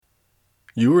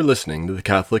You are listening to the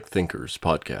Catholic Thinkers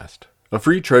Podcast, a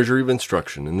free treasury of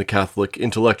instruction in the Catholic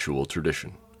intellectual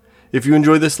tradition. If you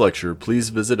enjoy this lecture, please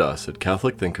visit us at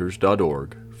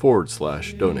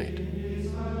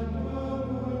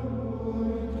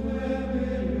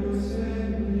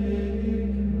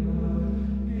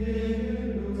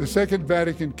The Second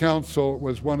Vatican Council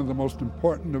was one of the most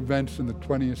important events in the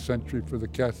 20th century for the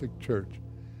Catholic Church.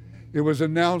 It was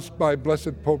announced by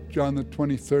Blessed Pope John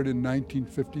XXIII in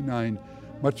 1959,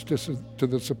 much to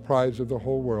the surprise of the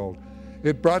whole world.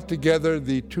 It brought together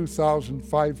the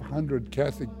 2,500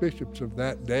 Catholic bishops of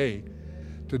that day.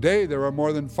 Today, there are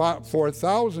more than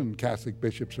 4,000 Catholic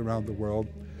bishops around the world,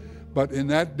 but in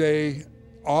that day,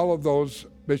 all of those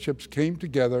bishops came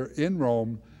together in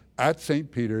Rome at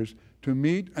St. Peter's to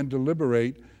meet and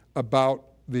deliberate about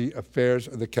the affairs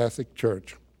of the Catholic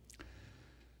Church.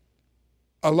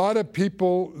 A lot of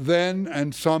people then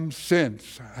and some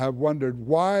since have wondered,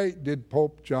 why did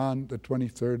Pope John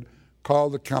XXIII call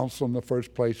the council in the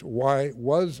first place? Why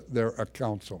was there a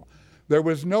council? There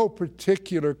was no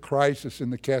particular crisis in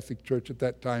the Catholic Church at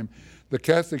that time. The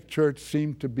Catholic Church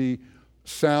seemed to be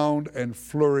sound and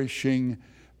flourishing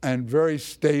and very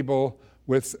stable,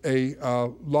 with a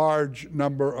large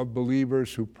number of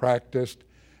believers who practiced.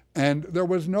 And there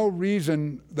was no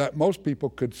reason that most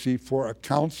people could see for a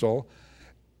council.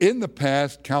 In the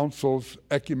past, councils,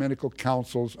 ecumenical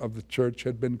councils of the church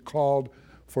had been called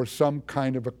for some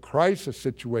kind of a crisis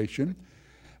situation,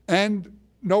 and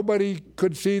nobody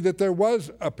could see that there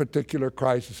was a particular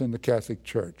crisis in the Catholic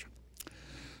Church.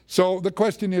 So the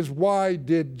question is, why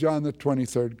did John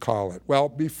XXIII call it? Well,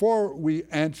 before we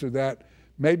answer that,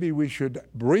 maybe we should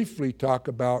briefly talk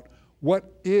about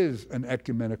what is an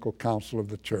ecumenical council of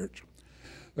the church.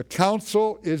 The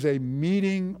council is a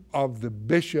meeting of the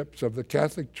bishops of the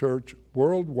Catholic Church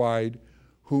worldwide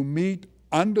who meet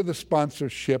under the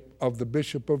sponsorship of the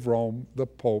Bishop of Rome, the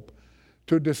Pope,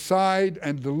 to decide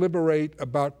and deliberate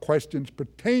about questions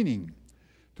pertaining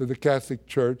to the Catholic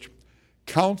Church.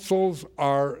 Councils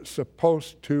are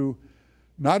supposed to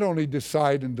not only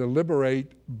decide and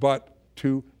deliberate, but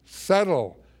to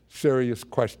settle serious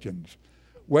questions.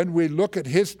 When we look at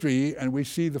history and we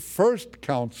see the first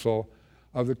council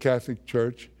of the Catholic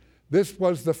Church, this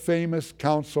was the famous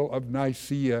Council of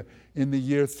Nicaea in the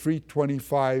year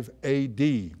 325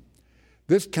 AD.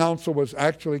 This council was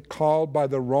actually called by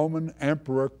the Roman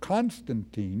Emperor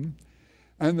Constantine,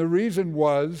 and the reason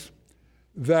was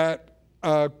that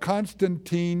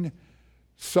Constantine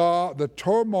saw the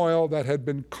turmoil that had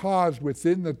been caused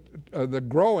within the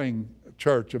growing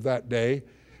church of that day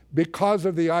because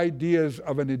of the ideas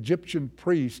of an Egyptian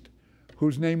priest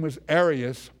whose name was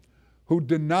Arius, who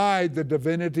denied the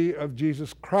divinity of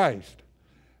Jesus Christ.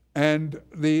 And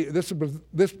this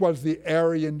was the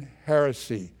Arian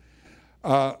heresy.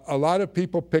 A lot of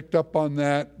people picked up on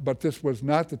that, but this was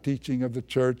not the teaching of the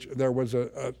church. There was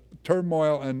a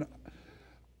turmoil and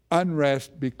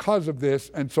unrest because of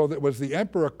this, and so it was the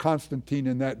Emperor Constantine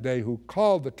in that day who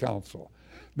called the council.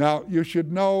 Now, you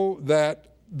should know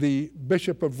that the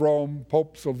Bishop of Rome,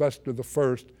 Pope Sylvester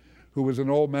I, who was an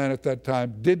old man at that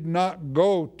time, did not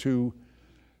go to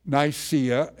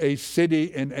Nicaea, a city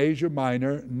in Asia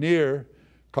Minor near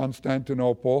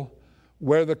Constantinople,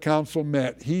 where the council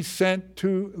met. He sent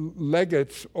two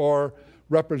legates or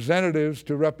representatives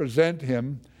to represent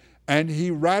him, and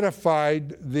he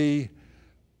ratified the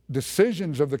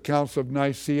decisions of the Council of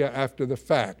Nicaea after the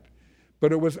fact.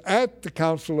 But it was at the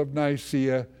Council of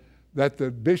Nicaea that the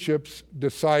bishops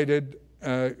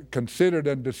considered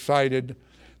and decided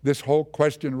this whole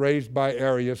question raised by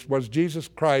Arius: was Jesus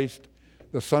Christ,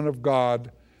 the Son of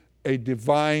God, a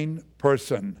divine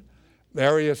person?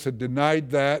 Arius had denied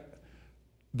that.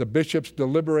 The bishops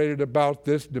deliberated about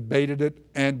this, debated it,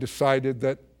 and decided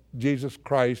that Jesus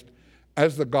Christ,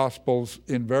 as the Gospels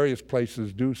in various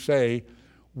places do say,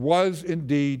 was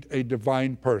indeed a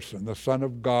divine person. The Son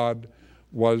of God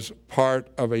was part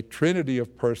of a trinity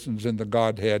of persons in the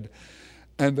Godhead.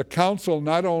 And the council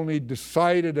not only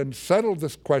decided and settled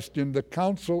this question, the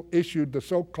council issued the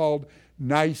so-called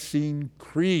Nicene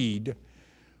Creed,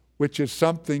 which is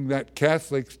something that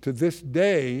Catholics to this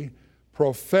day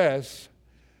profess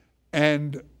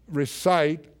and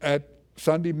recite at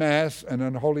Sunday Mass and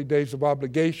on holy days of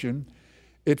obligation.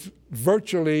 It's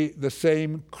virtually the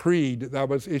same creed that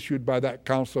was issued by that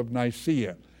Council of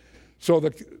Nicaea. So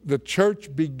the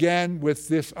church began with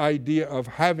this idea of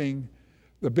having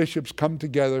the bishops come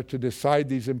together to decide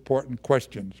these important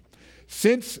questions.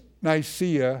 Since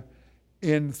Nicaea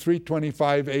in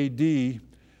 325 AD,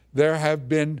 there have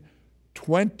been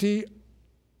 20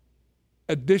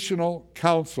 additional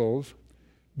councils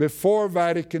before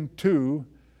Vatican II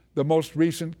The most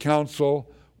recent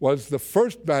council was the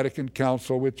First Vatican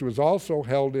Council, which was also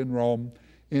held in Rome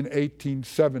in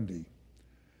 1870.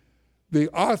 The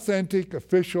authentic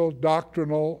official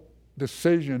doctrinal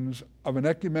decisions of an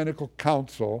ecumenical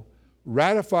council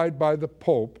ratified by the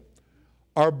Pope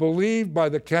are believed by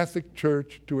the Catholic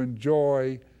Church to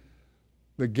enjoy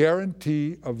the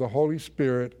guarantee of the Holy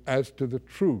Spirit as to the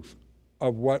truth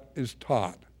of what is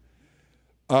taught.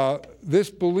 This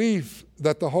belief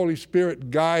that the Holy Spirit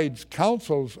guides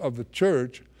councils of the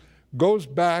Church goes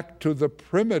back to the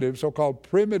so-called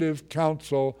primitive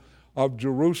Council of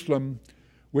Jerusalem,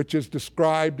 which is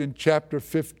described in chapter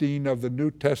 15 of the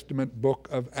New Testament book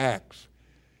of Acts.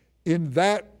 In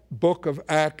that book of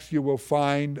Acts, you will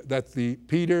find that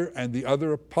Peter and the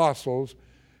other apostles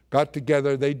got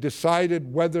together. They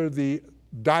decided whether the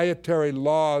dietary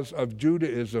laws of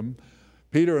Judaism,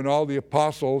 Peter and all the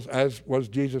apostles, as was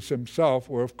Jesus himself,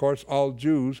 were of course all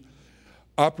Jews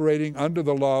operating under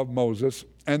the law of Moses.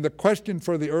 And the question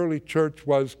for the early church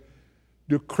was,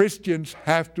 do Christians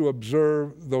have to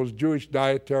observe those Jewish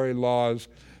dietary laws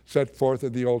set forth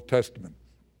in the Old Testament?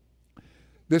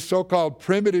 This so-called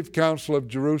primitive Council of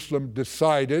Jerusalem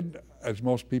decided, as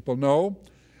most people know,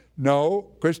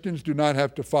 no, Christians do not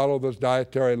have to follow those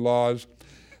dietary laws.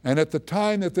 And at the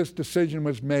time that this decision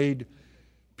was made,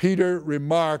 Peter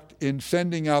remarked in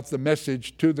sending out the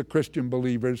message to the Christian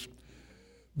believers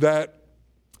that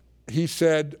he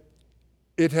said,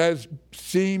 "It has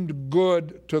seemed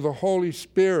good to the Holy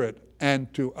Spirit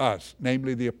and to us,"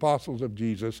 namely the apostles of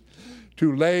Jesus,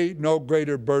 "to lay no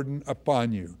greater burden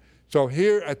upon you." So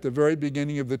here at the very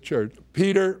beginning of the church,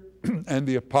 Peter and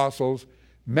the apostles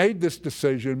made this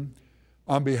decision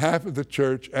on behalf of the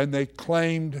church, and they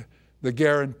claimed the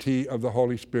guarantee of the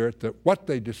Holy Spirit, that what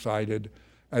they decided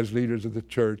as leaders of the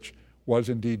church was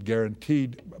indeed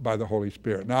guaranteed by the Holy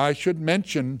Spirit. Now, I should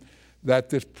mention that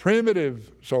this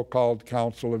primitive so-called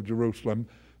Council of Jerusalem,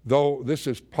 though this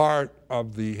is part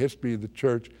of the history of the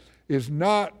church, is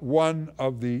not one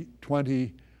of the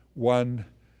 21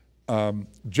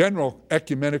 general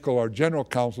ecumenical or general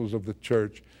councils of the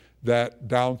church that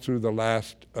down through the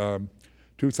last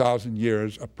 2,000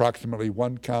 years, approximately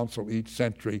one council each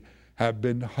century, have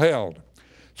been held.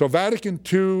 So Vatican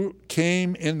II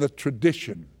came in the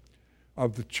tradition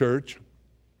of the church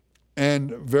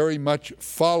and very much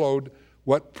followed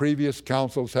what previous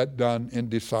councils had done in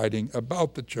deciding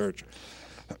about the church.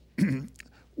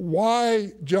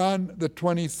 Why John the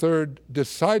 23rd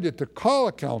decided to call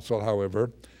a council,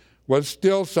 however, was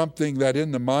still something that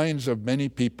in the minds of many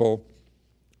people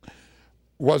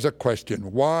was a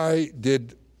question. Why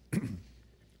did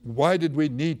we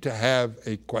need to have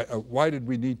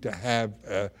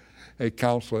a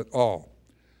council at all?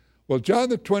 Well, John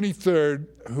the 23rd,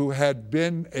 who had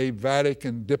been a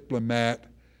Vatican diplomat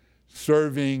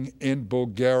serving in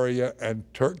Bulgaria and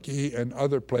Turkey and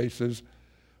other places,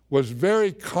 was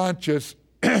very conscious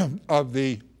of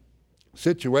the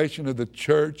situation of the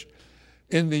church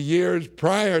in the years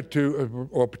prior to,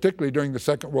 or particularly during the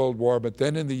Second World War, but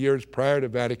then in the years prior to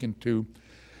Vatican II.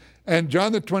 And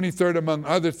John the 23rd, among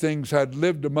other things, had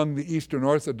lived among the Eastern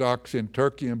Orthodox in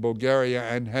Turkey and Bulgaria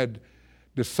and had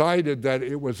decided that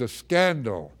it was a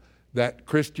scandal that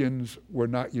Christians were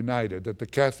not united, that the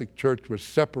Catholic Church was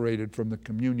separated from the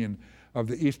communion of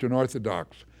the Eastern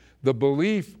Orthodox. The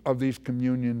belief of these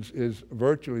communions is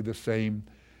virtually the same,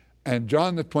 and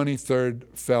John the 23rd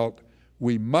felt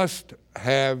we must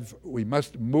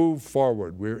move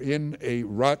forward. We're in a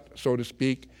rut, so to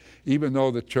speak, even though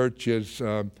the church is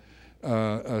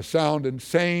sound and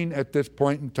sane at this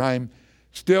point in time.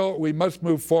 Still, we must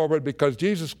move forward because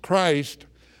Jesus Christ,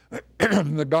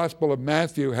 in the Gospel of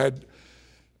Matthew, had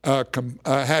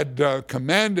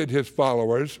commanded his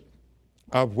followers,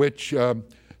 of which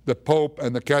the Pope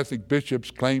and the Catholic bishops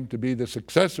claimed to be the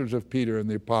successors of Peter and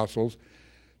the apostles.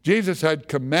 Jesus had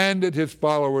commanded his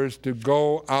followers to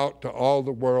go out to all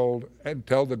the world and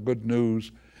tell the good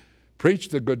news, preach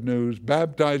the good news,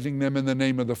 baptizing them in the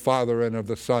name of the Father and of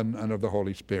the Son and of the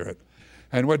Holy Spirit.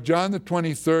 And what John the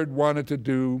 23rd wanted to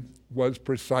do was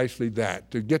precisely that,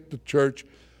 to get the church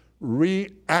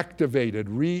reactivated,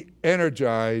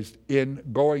 re-energized in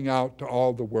going out to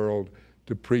all the world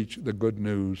to preach the good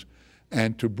news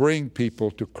and to bring people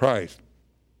to Christ.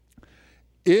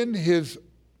 In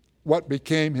what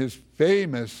became his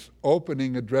famous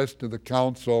opening address to the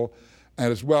council,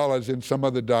 as well as in some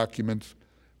other documents,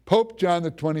 Pope John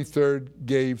the 23rd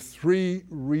gave 3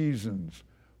 reasons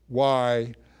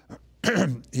why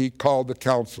he called the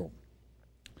council.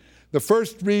 The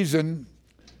first reason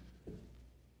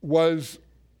was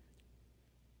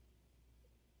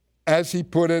as he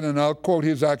put it, and I'll quote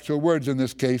his actual words in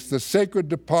this case, the sacred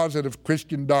deposit of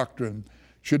Christian doctrine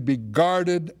should be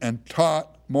guarded and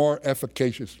taught more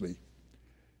efficaciously.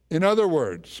 In other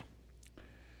words,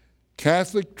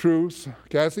 Catholic truth,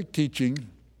 Catholic teaching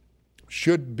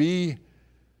should be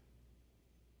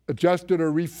adjusted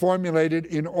or reformulated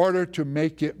in order to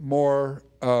make it more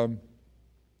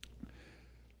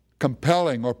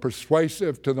compelling or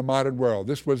persuasive to the modern world.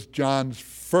 This was John's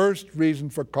first reason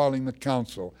for calling the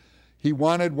council. He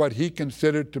wanted what he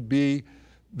considered to be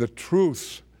the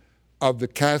truths of the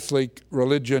Catholic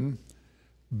religion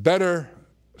better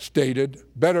stated,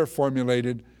 better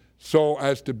formulated, so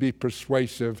as to be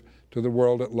persuasive to the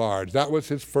world at large. That was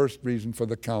his first reason for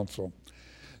the council.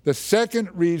 The second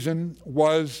reason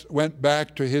went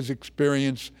back to his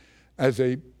experience as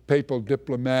a papal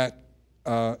diplomat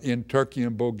in Turkey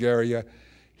and Bulgaria.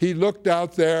 He looked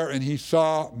out there and he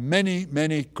saw many,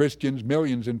 many Christians,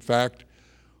 millions in fact,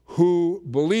 who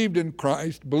believed in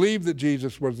Christ, believed that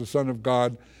Jesus was the Son of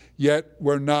God, yet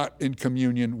were not in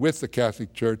communion with the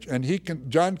Catholic Church. And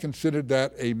John considered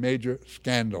that a major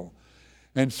scandal.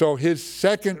 And so his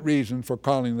second reason for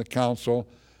calling the council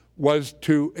was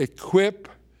to equip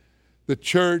the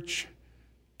church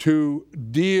to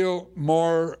deal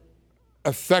more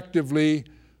effectively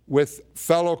with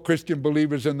fellow Christian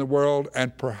believers in the world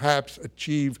and perhaps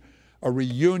achieve a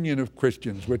reunion of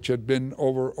Christians, which had been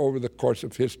over the course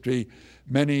of history.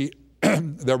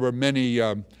 There were many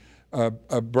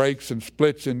breaks and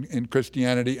splits in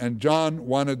Christianity, and John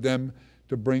wanted them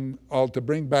to bring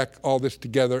back all this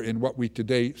together in what we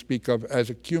today speak of as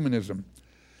ecumenism.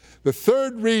 The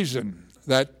third reason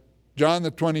that John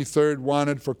the 23rd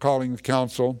wanted for calling the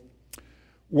council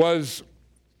was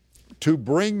to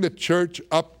bring the church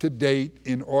up to date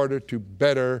in order to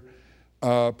better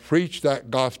preach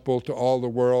that gospel to all the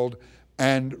world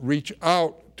and reach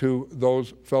out to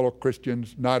those fellow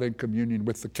Christians not in communion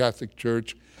with the Catholic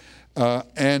Church.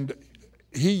 And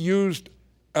he used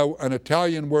an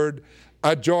Italian word,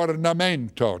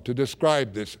 aggiornamento, to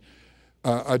describe this.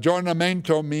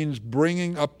 Aggiornamento means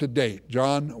bringing up to date.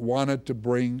 John wanted to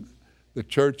bring the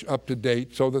church up to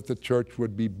date so that the church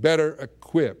would be better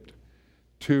equipped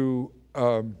to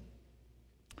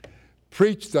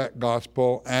preach that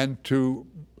gospel and to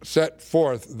set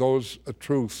forth those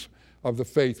truths of the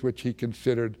faith which he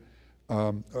considered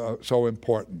so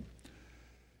important.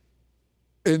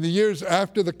 In the years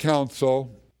after the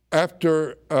council,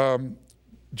 after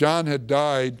John had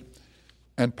died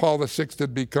and Paul VI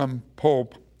had become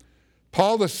Pope,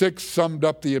 Paul VI summed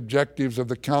up the objectives of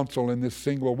the council in this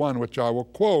single one, which I will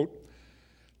quote: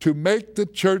 to make the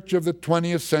church of the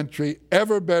 20th century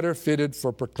ever better fitted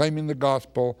for proclaiming the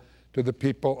gospel to the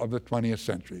people of the 20th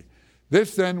century.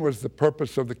 This then was the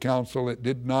purpose of the council. It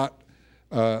did not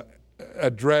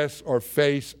address or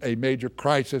face a major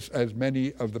crisis as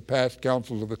many of the past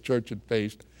councils of the church had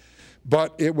faced,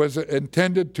 but it was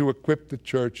intended to equip the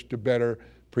church to better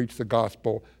preach the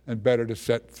gospel and better to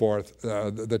set forth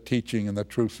the teaching and the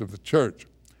truths of the church.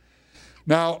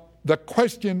 Now, the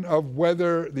question of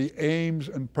whether the aims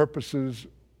and purposes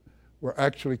were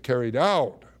actually carried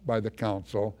out by the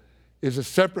council is a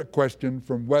separate question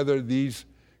from whether these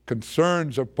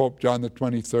concerns of Pope John the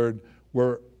 23rd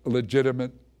were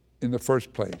legitimate in the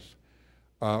first place.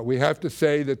 We have to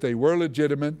say that they were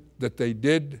legitimate, that they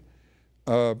did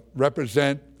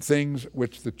represent things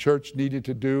which the church needed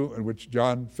to do and which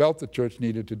John felt the church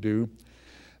needed to do.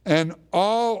 And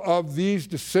all of these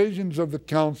decisions of the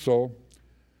council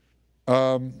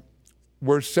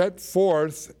were set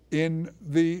forth in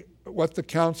what the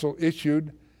council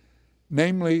issued,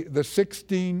 namely the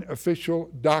 16 official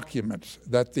documents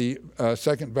that the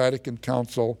Second Vatican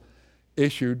Council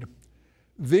issued.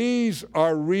 These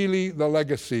are really the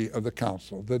legacy of the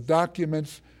council. The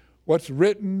documents, what's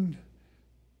written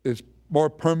is more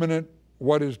permanent.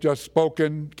 What is just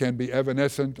spoken can be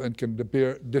evanescent and can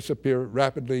disappear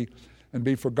rapidly and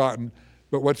be forgotten.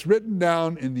 But what's written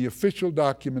down in the official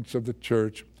documents of the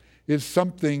church is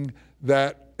something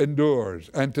that endures.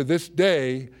 And to this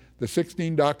day, the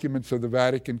 16 documents of the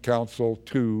Vatican Council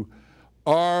II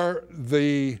are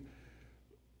the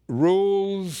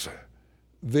rules,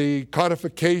 the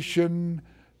codification,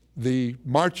 the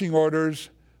marching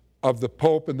orders of the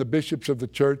Pope and the bishops of the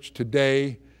church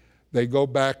today. They go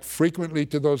back frequently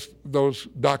to those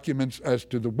documents as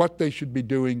to what they should be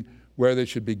doing, where they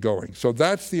should be going. So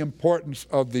that's the importance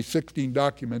of the 16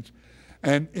 documents.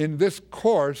 And in this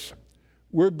course,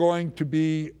 we're going to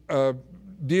be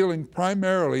dealing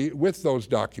primarily with those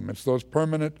documents, those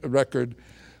permanent record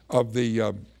of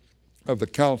the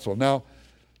council. Now,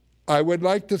 I would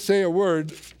like to say a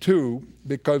word, too,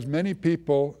 because many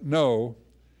people know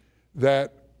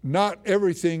that not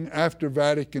everything after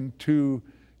Vatican II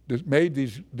made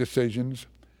these decisions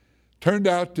turned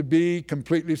out to be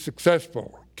completely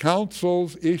successful.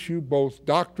 Councils issue both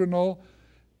doctrinal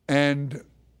and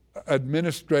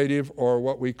administrative, or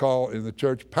what we call in the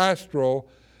church pastoral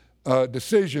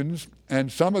decisions,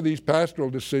 and some of these pastoral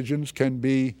decisions can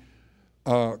be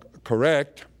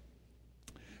correct,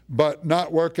 but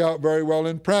not work out very well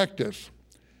in practice.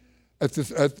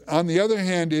 On the other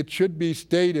hand, it should be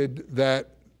stated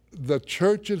that the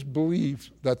church's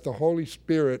belief that the Holy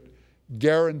Spirit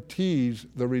guarantees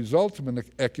the results of an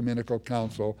ecumenical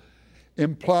council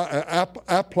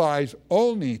applies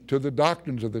only to the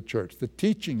doctrines of the church, the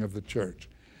teaching of the church.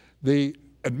 The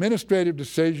administrative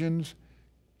decisions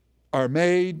are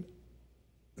made,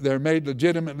 they're made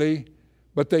legitimately,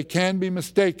 but they can be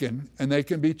mistaken and they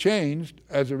can be changed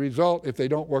as a result, if they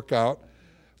don't work out,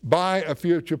 by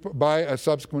a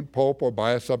subsequent pope or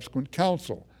by a subsequent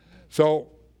council. So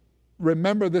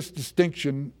remember this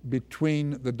distinction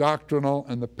between the doctrinal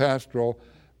and the pastoral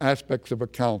aspects of a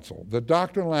council. The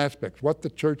doctrinal aspects, what the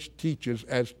church teaches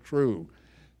as true,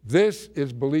 this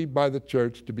is believed by the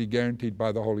church to be guaranteed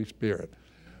by the Holy Spirit.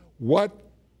 What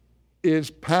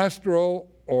is pastoral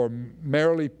or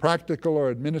merely practical or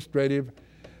administrative,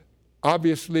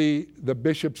 obviously the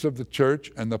bishops of the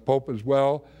church and the Pope as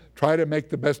well try to make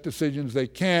the best decisions they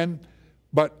can,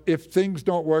 but if things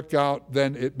don't work out,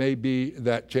 then it may be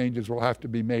that changes will have to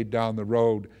be made down the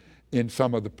road in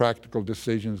some of the practical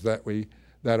decisions that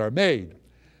are made.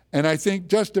 And I think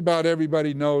just about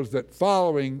everybody knows that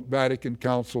following Vatican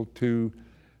Council II,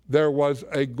 there was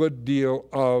a good deal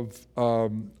of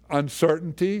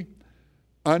uncertainty,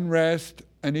 unrest,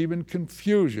 and even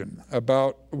confusion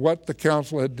about what the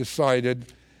council had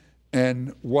decided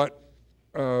and what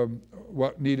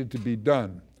needed to be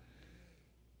done.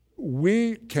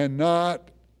 We cannot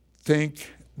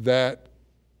think that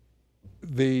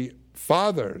the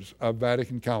fathers of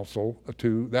Vatican Council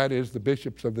II, that is, the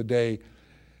bishops of the day,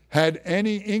 had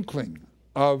any inkling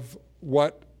of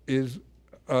what was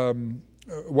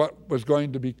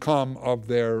going to become of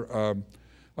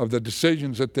the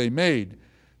decisions that they made.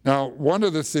 Now, one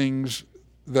of the things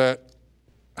that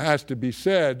has to be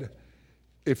said,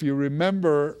 if you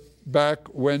remember back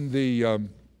when the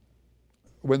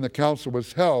council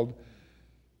was held,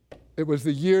 it was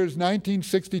the years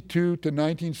 1962 to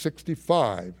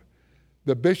 1965.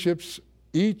 The bishops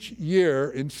each year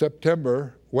in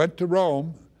September went to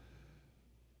Rome,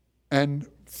 and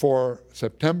for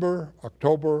September,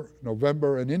 October,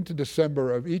 November, and into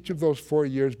December of each of those 4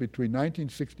 years between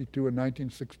 1962 and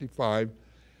 1965,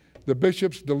 the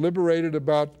bishops deliberated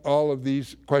about all of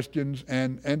these questions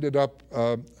and ended up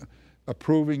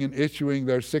approving and issuing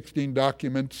their 16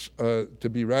 documents to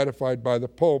be ratified by the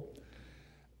Pope.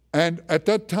 And at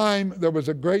that time, there was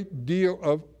a great deal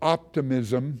of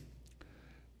optimism,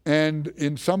 and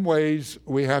in some ways,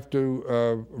 we have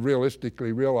to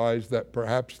realistically realize that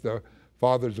perhaps the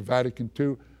fathers of Vatican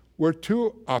II were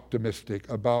too optimistic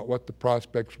about what the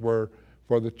prospects were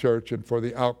for the church and for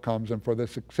the outcomes and for the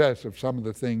success of some of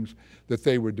the things that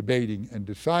they were debating and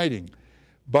deciding.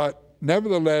 But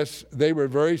nevertheless, they were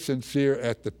very sincere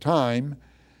at the time,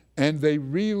 and they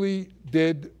really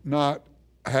did not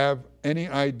have any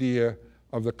idea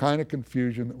of the kind of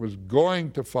confusion that was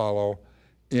going to follow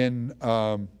in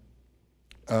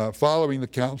following the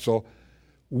council.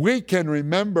 We can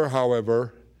remember,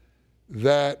 however,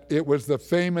 that it was the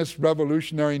famous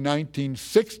revolutionary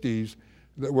 1960s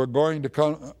that were going to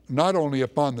come not only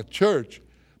upon the church,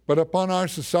 but upon our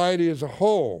society as a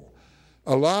whole.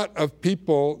 A lot of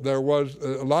people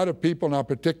now,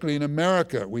 particularly in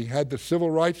America, we had the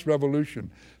Civil Rights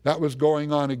Revolution. That was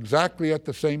going on exactly at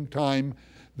the same time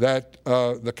that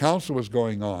the council was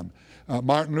going on.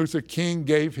 Martin Luther King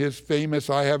gave his famous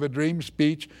I Have a Dream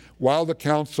speech while the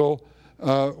council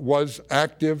was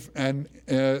active and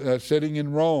sitting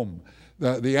in Rome.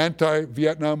 The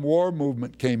anti-Vietnam War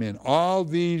movement came in. All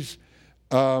these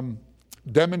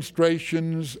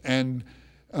demonstrations and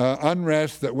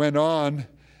unrest that went on,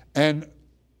 and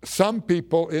some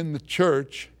people in the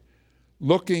church,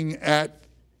 looking at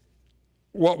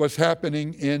what was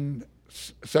happening in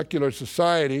secular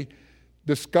society,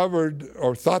 discovered,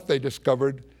 or thought they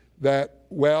discovered, that,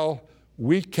 well,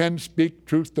 we can speak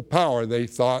truth to power, they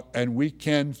thought, and we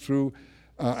can, through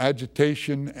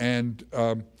agitation and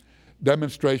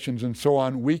demonstrations and so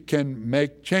on, we can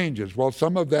make changes. Well,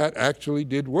 some of that actually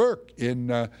did work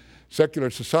in secular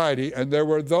society, and there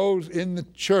were those in the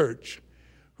church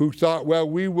who thought, well,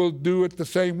 we will do it the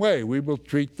same way. We will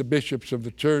treat the bishops of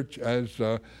the church as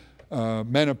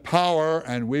men of power,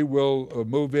 and we will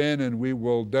move in and we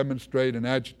will demonstrate and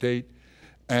agitate.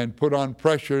 and put on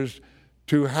pressures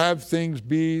to have things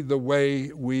be the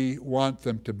way we want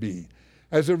them to be.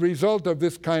 As a result of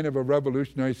this kind of a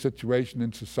revolutionary situation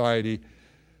in society,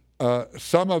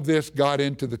 some of this got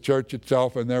into the church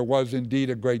itself, and there was indeed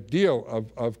a great deal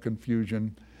of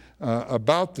confusion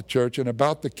about the church and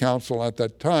about the council at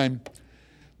that time.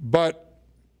 But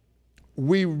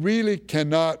we really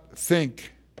cannot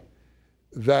think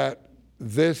that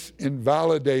this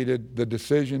invalidated the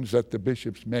decisions that the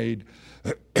bishops made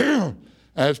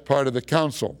as part of the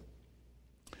council.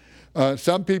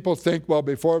 Some people think, well,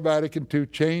 before Vatican II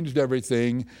changed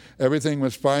everything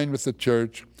was fine with the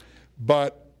church.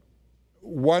 But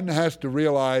one has to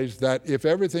realize that if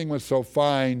everything was so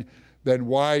fine, then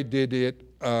why did it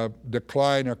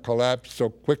decline or collapse so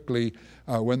quickly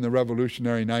when the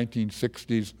revolutionary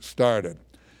 1960s started?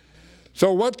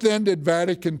 So what then did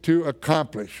Vatican II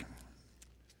accomplish?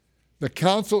 The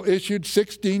Council issued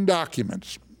 16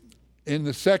 documents. In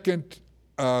the second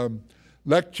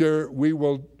lecture, we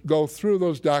will go through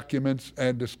those documents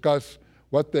and discuss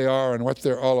what they are and what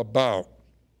they're all about.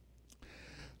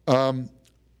 And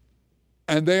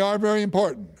they are very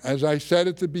important. As I said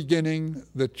at the beginning,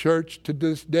 the church to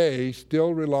this day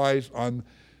still relies on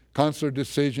consular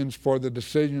decisions for the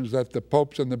decisions that the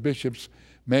popes and the bishops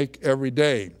make every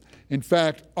day. In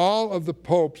fact, all of the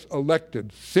popes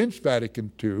elected since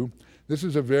Vatican II, this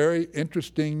is a very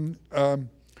interesting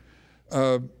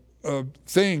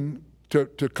thing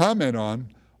to comment on,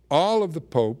 all of the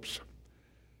popes,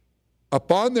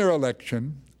 upon their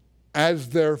election, as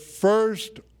their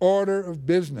first order of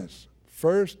business,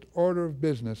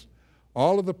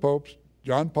 all of the popes,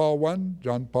 John Paul I,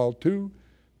 John Paul II,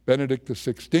 Benedict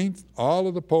XVI, all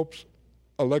of the popes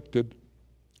elected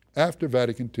after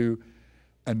Vatican II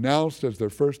announced as their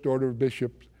first order of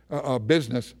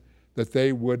business that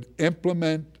they would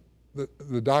implement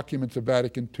the documents of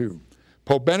Vatican II.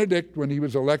 Pope Benedict, when he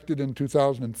was elected in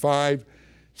 2005,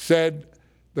 said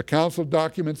the council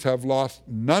documents have lost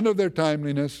none of their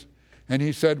timeliness, and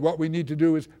he said what we need to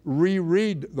do is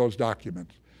reread those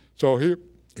documents. So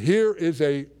here is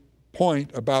a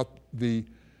point about the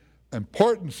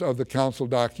importance of the council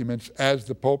documents as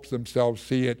the popes themselves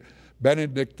see it.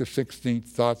 Benedict XVI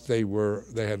thought they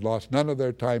had lost none of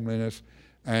their timeliness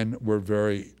and were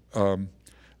very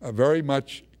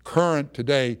much current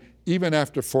today, even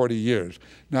after 40 years.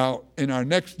 Now, in our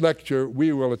next lecture,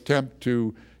 we will attempt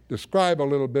to describe a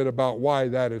little bit about why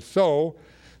that is so.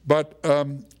 But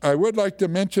I would like to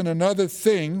mention another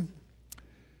thing,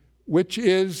 which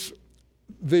is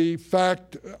the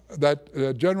fact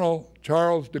that General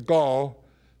Charles de Gaulle,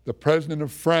 the President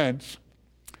of France,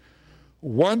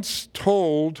 once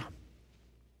told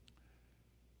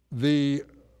the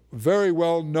very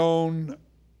well-known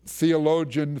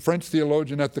French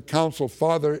theologian at the council,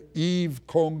 Father Yves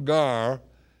Congar,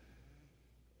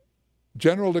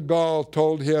 General de Gaulle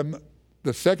told him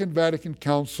the Second Vatican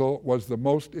Council was the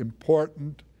most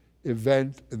important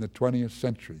event in the 20th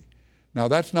century. Now,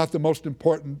 that's not the most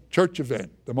important church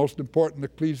event, the most important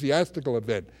ecclesiastical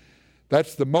event.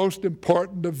 That's the most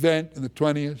important event in the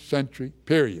 20th century,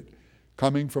 period,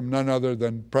 coming from none other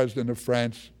than President of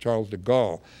France, Charles de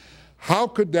Gaulle. How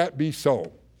could that be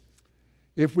so?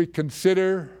 If we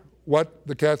consider what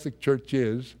the Catholic Church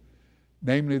is,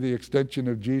 namely the extension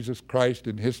of Jesus Christ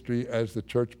in history as the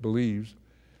Church believes,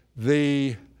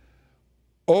 the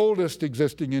oldest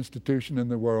existing institution in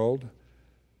the world,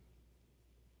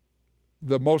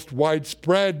 the most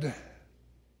widespread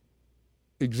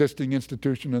existing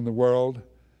institution in the world,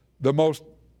 the most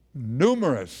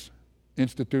numerous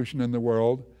institution in the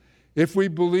world, if we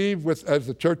believe, as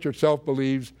the Church itself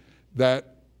believes,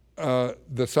 that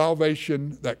the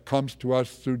salvation that comes to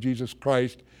us through Jesus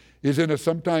Christ is in a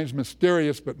sometimes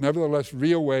mysterious but nevertheless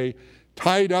real way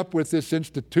tied up with this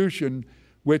institution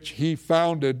which he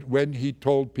founded when he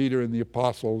told Peter and the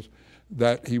apostles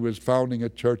that he was founding a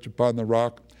church upon the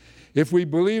rock. If we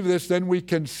believe this, then we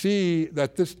can see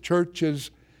that this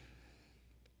church's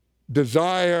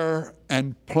desire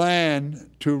and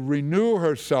plan to renew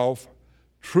herself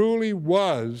truly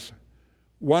was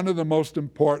one of the most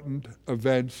important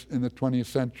events in the 20th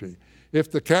century.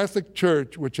 If the Catholic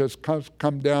Church, which has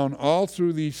come down all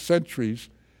through these centuries,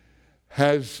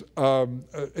 has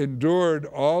endured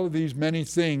all of these many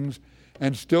things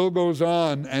and still goes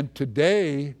on, and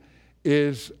today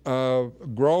is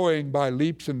growing by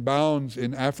leaps and bounds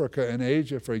in Africa and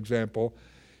Asia, for example,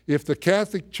 if the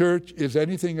Catholic Church is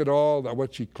anything at all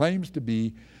what she claims to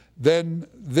be, then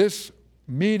this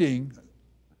meeting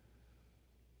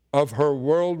of her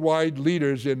worldwide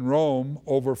leaders in Rome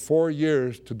over 4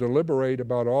 years to deliberate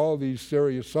about all these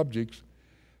serious subjects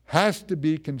has to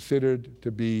be considered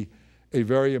to be a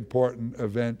very important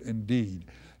event indeed.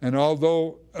 And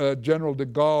although General de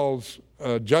Gaulle's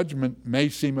judgment may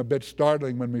seem a bit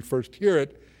startling when we first hear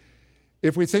it,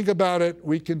 if we think about it,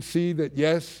 we can see that,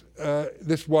 yes,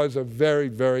 this was a very,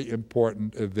 very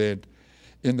important event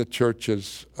in the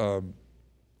church's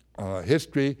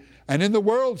history and in the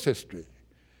world's history.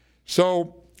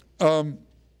 So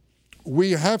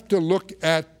we have to look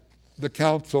at the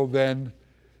council then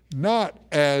not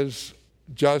as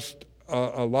just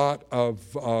a lot of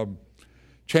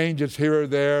changes here or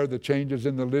there, the changes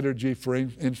in the liturgy, for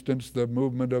instance, the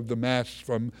movement of the Mass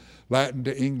from Latin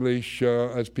to English,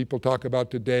 as people talk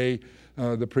about today.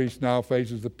 The priest now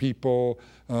faces the people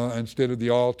instead of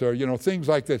the altar, things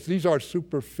like this. These are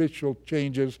superficial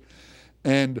changes,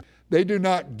 and they do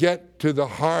not get to the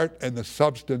heart and the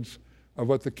substance of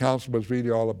what the council was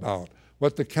really all about.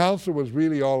 What the council was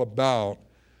really all about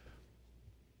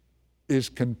is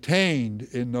contained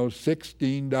in those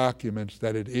 16 documents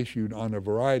that it issued on a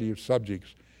variety of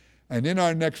subjects. And in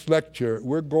our next lecture,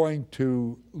 we're going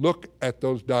to look at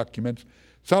those documents.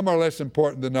 Some are less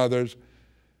important than others.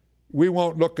 We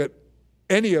won't look at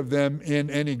any of them in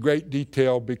any great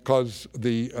detail because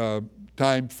the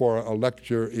time for a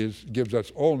lecture gives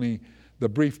us only the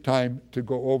brief time to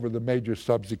go over the major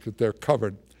subjects that they're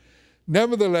covered.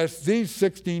 Nevertheless, these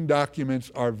 16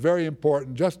 documents are very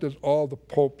important, just as all the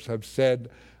popes have said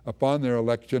upon their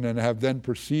election and have then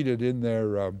proceeded in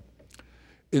their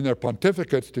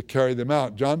pontificates to carry them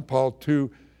out. John Paul II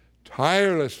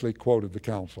tirelessly quoted the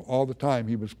council all the time.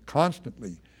 He was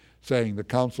constantly saying the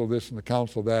council this and the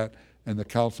council that and the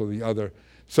council the other.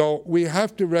 So we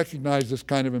have to recognize this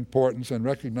kind of importance and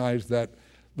recognize that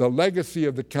the legacy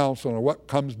of the council and what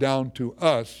comes down to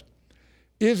us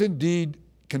is indeed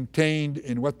contained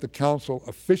in what the council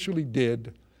officially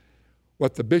did,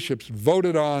 what the bishops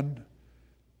voted on,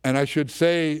 and I should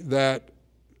say that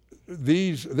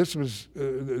these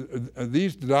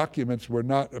documents were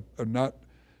not.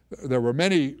 There were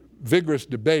many vigorous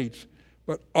debates,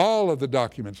 but all of the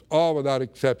documents, all without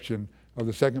exception, of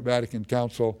the Second Vatican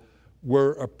Council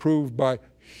were approved by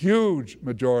huge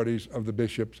majorities of the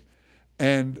bishops,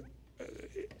 and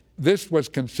this was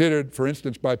considered, for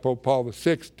instance, by Pope Paul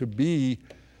VI to be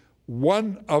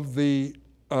one of the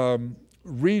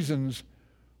reasons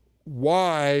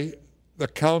why the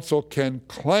council can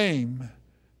claim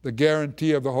the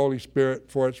guarantee of the Holy Spirit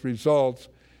for its results.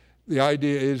 The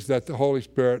idea is that the Holy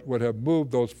Spirit would have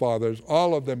moved those fathers,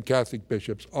 all of them Catholic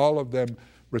bishops, all of them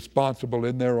responsible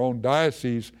in their own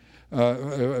diocese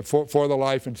for the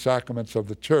life and sacraments of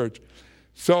the Church.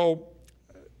 So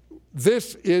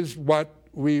this is what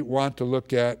we want to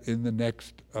look at in the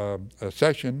next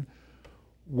session.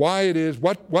 Why it is,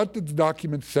 what did the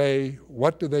documents say,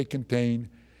 what do they contain?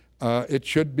 It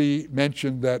should be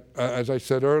mentioned that, as I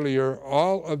said earlier,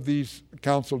 all of these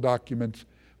council documents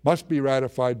must be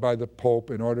ratified by the Pope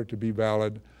in order to be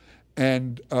valid.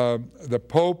 And the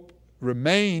Pope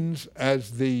remains,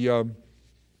 as the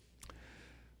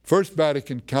First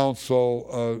Vatican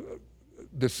Council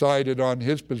decided on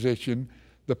his position,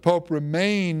 the Pope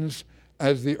remains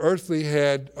as the earthly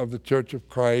head of the Church of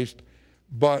Christ,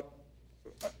 but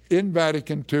in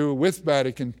Vatican II, with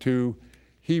Vatican II,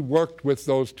 he worked with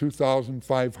those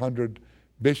 2,500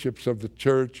 bishops of the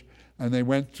Church, and they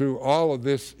went through all of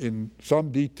this in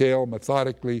some detail,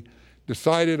 methodically,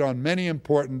 decided on many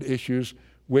important issues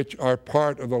which are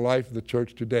part of the life of the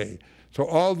Church today. So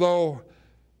although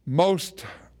most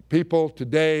people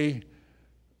today,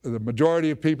 the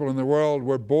majority of people in the world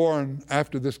were born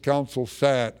after this council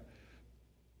sat,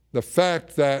 the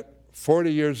fact that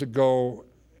 40 years ago,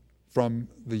 from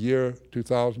the year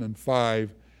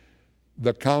 2005,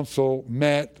 the council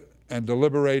met and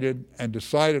deliberated and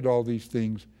decided all these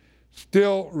things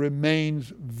still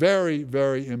remains very,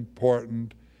 very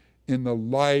important in the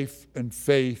life and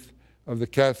faith of the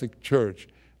Catholic Church.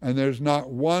 And there's not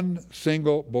one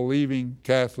single believing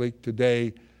Catholic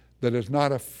today that is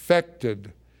not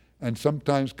affected, and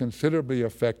sometimes considerably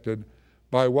affected,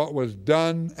 by what was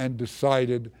done and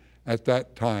decided at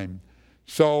that time.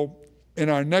 So in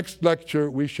our next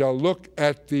lecture, we shall look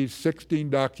at these 16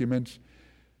 documents,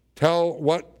 tell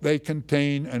what they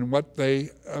contain and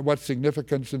what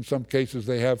significance in some cases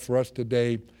they have for us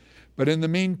today. But in the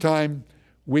meantime,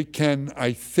 we can,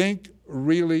 I think,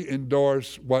 really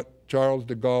endorse what Charles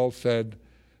de Gaulle said,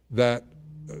 that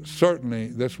certainly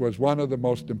this was one of the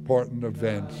most important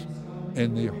events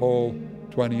in the whole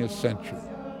 20th century,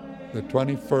 the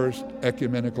 21st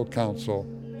Ecumenical Council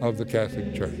of the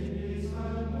Catholic Church.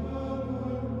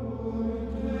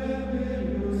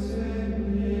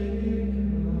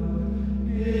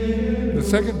 The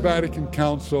Second Vatican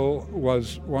Council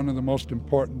was one of the most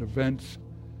important events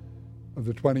of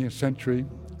the 20th century,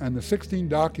 and the 16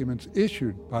 documents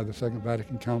issued by the Second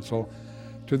Vatican Council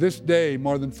to this day,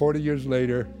 more than 40 years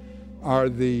later, are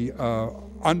the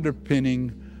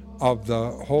underpinning of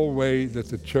the whole way that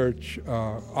the Church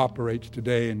operates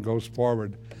today and goes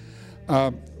forward.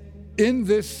 In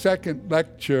this second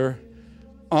lecture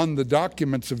on the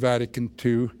documents of Vatican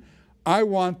II, I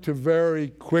want to very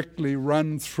quickly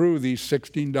run through these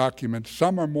 16 documents.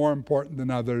 Some are more important than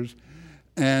others,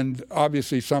 and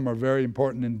obviously some are very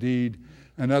important indeed,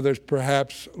 and others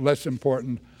perhaps less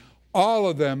important. All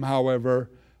of them, however,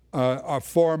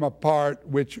 form a part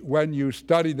which, when you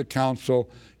study the Council,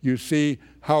 you see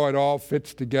how it all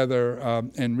fits together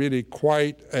in really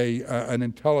quite an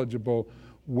intelligible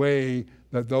way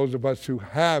that those of us who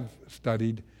have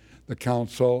studied the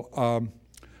Council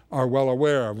are well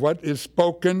aware of. What is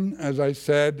spoken, as I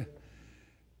said,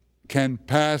 can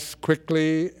pass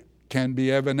quickly, can be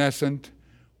evanescent.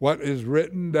 What is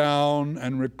written down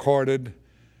and recorded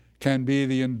can be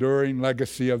the enduring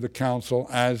legacy of the Council,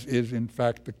 as is in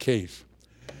fact the case.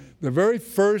 The very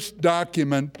first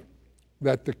document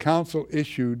that the Council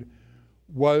issued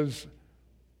was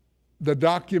the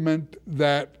document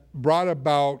that brought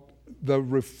about the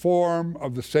reform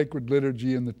of the sacred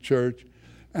liturgy in the Church.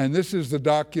 And this is the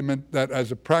document that, as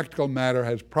a practical matter,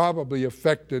 has probably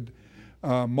affected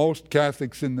most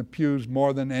Catholics in the pews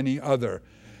more than any other.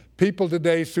 People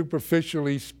today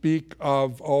superficially speak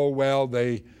of, oh, well,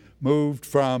 they moved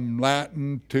from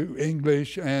Latin to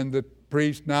English, and the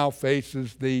priest now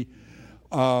faces the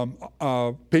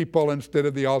people instead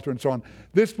of the altar, and so on.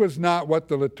 This was not what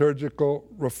the liturgical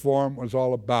reform was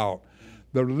all about.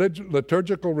 The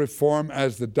liturgical reform,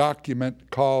 as the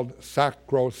document called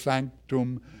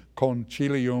Sacrosanctum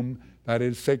Concilium, that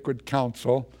is, Sacred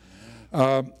Council,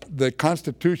 the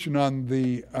Constitution on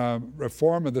the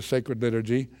Reform of the Sacred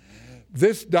Liturgy,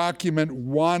 this document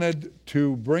wanted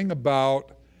to bring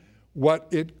about what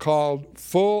it called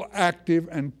full, active,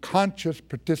 and conscious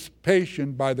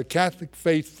participation by the Catholic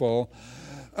faithful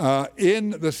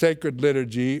in the sacred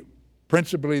liturgy,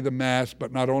 principally the Mass,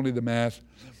 but not only the Mass.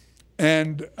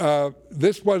 And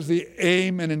this was the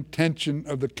aim and intention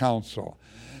of the Council.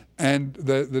 And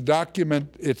the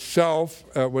document itself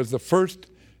was the first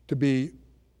to be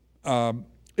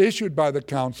issued by the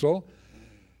Council.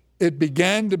 It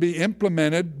began to be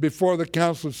implemented before the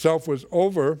Council itself was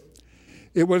over.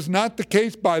 It was not the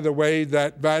case, by the way,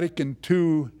 that Vatican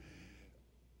II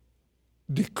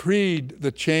decreed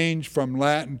the change from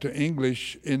Latin to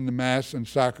English in the Mass and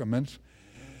sacraments.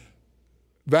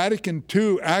 Vatican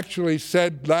II actually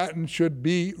said Latin should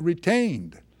be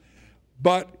retained,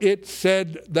 but it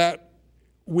said that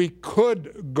we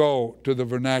could go to the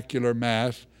vernacular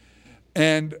Mass.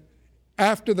 And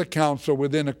after the Council,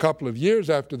 within a couple of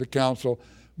years after the Council,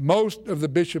 most of the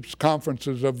bishops'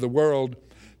 conferences of the world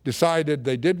decided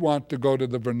they did want to go to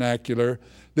the vernacular.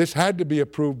 This had to be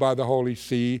approved by the Holy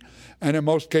See, and in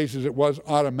most cases it was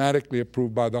automatically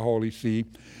approved by the Holy See.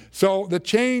 So the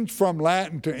change from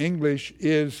Latin to English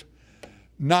is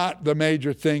not the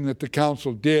major thing that the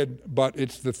Council did, but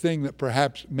it's the thing that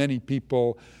perhaps many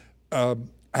people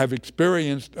have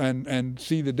experienced and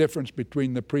see the difference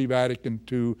between the pre-Vatican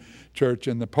II Church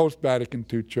and the post-Vatican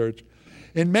II Church.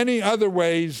 In many other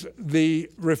ways, the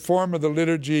reform of the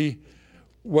liturgy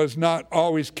was not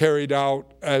always carried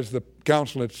out as the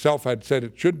Council itself had said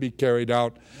it should be carried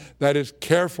out, that is,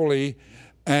 carefully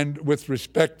and with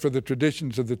respect for the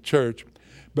traditions of the Church.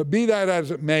 But be that as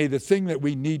it may, the thing that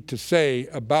we need to say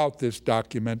about this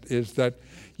document is that,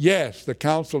 yes, the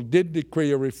Council did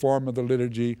decree a reform of the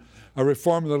liturgy. A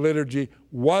reform of the liturgy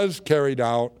was carried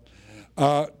out.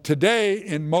 Today,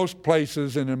 in most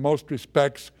places and in most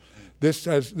respects, this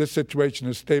situation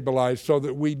has stabilized so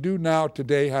that we do now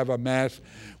today have a Mass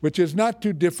which is not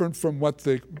too different from what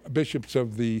the bishops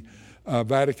of the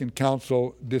Vatican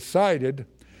Council decided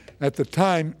at the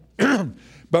time.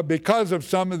 But because of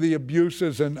some of the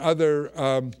abuses and other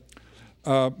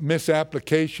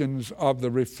misapplications of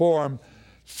the reform,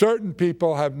 certain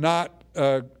people have not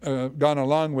gone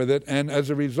along with it. And as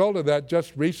a result of that,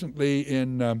 just recently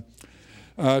in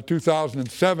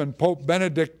 2007, Pope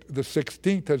Benedict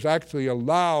XVI has actually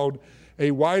allowed a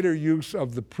wider use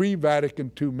of the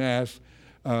pre-Vatican II Mass,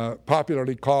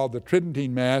 popularly called the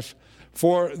Tridentine Mass,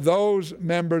 for those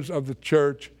members of the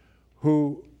Church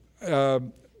who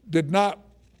did not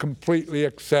completely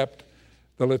accept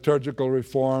the liturgical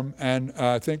reform. And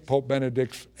I think Pope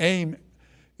Benedict's aim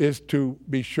is to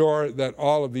be sure that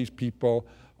all of these people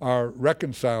are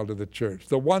reconciled to the church.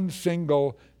 The one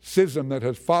single schism that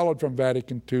has followed from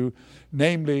Vatican II,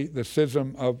 namely the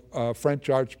schism of French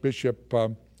Archbishop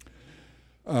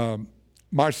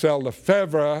Marcel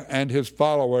Lefebvre and his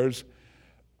followers,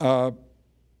 who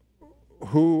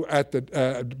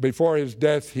before his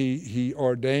death he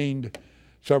ordained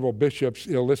several bishops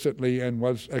illicitly and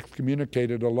was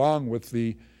excommunicated along with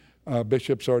the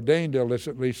bishops ordained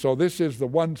illicitly. So this is the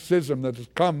one schism that has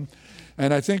come,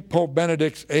 and I think Pope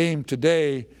Benedict's aim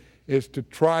today is to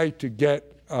try to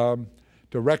get to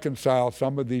reconcile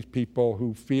some of these people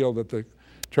who feel that the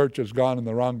church has gone in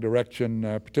the wrong direction,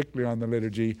 particularly on the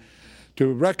liturgy,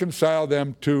 to reconcile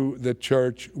them to the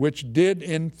church, which did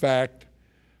in fact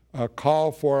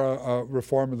call for a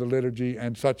reform of the liturgy,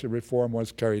 and such a reform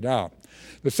was carried out.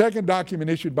 The second document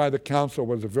issued by the Council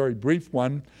was a very brief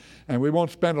one, and we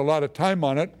won't spend a lot of time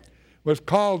on it. It was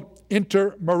called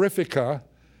Inter Mirifica,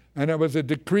 and it was a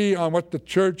decree on what the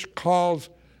Church calls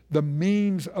the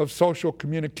means of social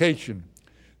communication.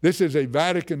 This is a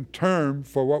Vatican term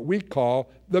for what we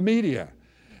call the media.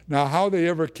 Now, how they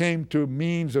ever came to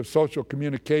means of social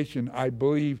communication, I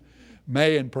believe,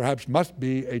 may and perhaps must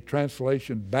be a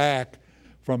translation back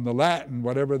from the Latin.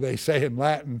 Whatever they say in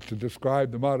Latin to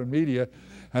describe the modern media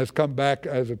has come back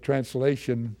as a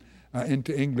translation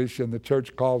into English, and the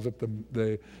Church calls it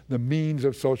the means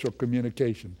of social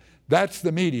communication. That's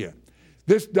the media.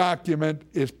 This document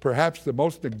is perhaps the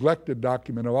most neglected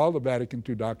document of all the Vatican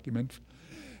II documents,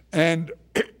 and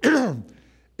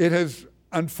it has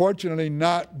unfortunately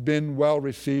not been well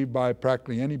received by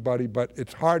practically anybody, but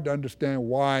it's hard to understand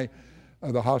why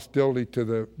the hostility to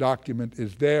the document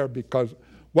is there, because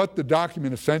what the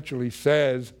document essentially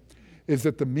says is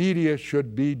that the media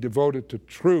should be devoted to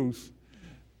truth,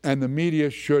 and the media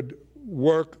should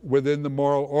work within the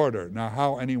moral order. Now,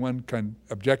 how anyone can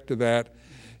object to that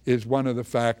is one of the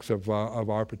facts of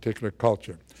our particular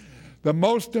culture. The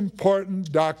most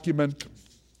important document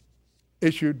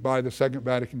issued by the Second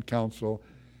Vatican Council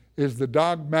is the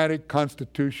dogmatic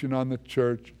constitution on the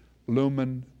Church,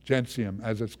 Lumen Gentium,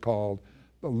 as it's called,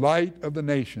 the light of the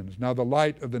nations. Now, the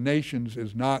light of the nations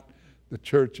is not the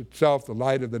Church itself. The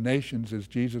light of the nations is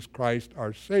Jesus Christ,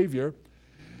 our Savior.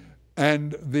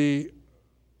 And the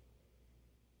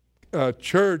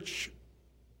Church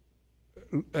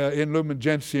in Lumen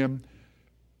Gentium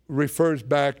refers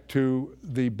back to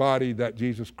the body that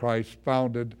Jesus Christ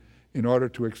founded in order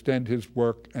to extend his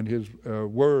work and his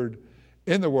word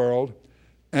in the world.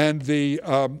 And the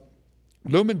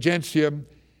Lumen Gentium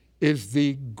is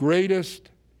the greatest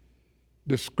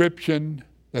description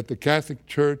that the Catholic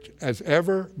Church has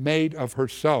ever made of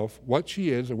herself, what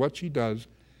she is and what she does,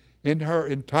 in her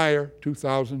entire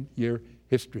 2,000-year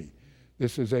history.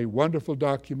 This is a wonderful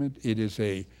document. It is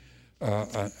a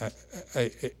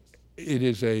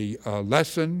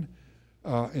lesson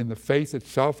in the faith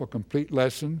itself, a complete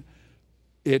lesson.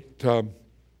 It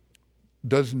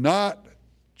does not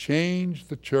change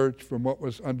the Church from what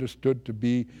was understood to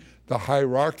be the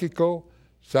hierarchical,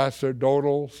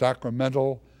 sacerdotal,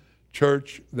 sacramental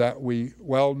Church that we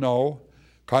well know.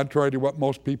 Contrary to what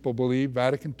most people believe,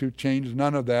 Vatican II changed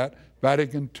none of that.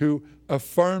 Vatican II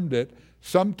affirmed it,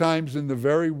 sometimes in the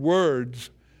very words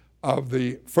of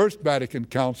the First Vatican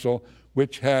Council,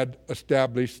 which had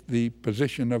established the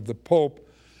position of the Pope,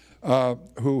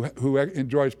 who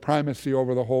enjoys primacy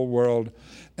over the whole world,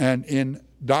 and in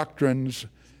doctrines,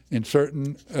 in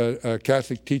certain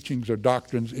Catholic teachings or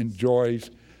doctrines, enjoys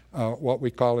what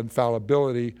we call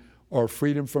infallibility, or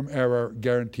freedom from error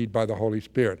guaranteed by the Holy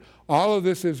Spirit. All of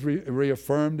this is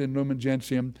reaffirmed in Lumen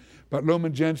Gentium, but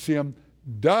Lumen Gentium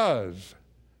does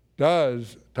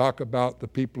talk about the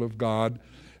people of God,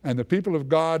 and the people of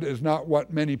God is not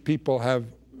what many people have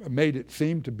made it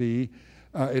seem to be.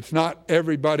 It's not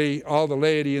everybody, all the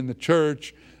laity in the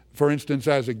Church, for instance,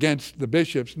 as against the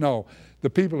bishops. No, the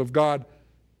people of God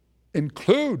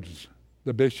includes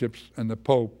the bishops and the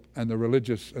Pope and the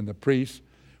religious and the priests.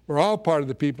 We're all part of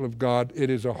the people of God. It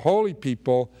is a holy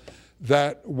people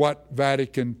that what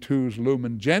Vatican II's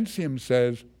Lumen Gentium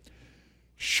says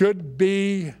should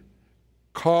be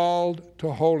called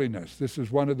to holiness. This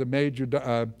is one of the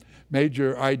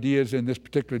major ideas in this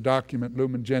particular document,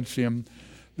 Lumen Gentium,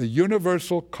 the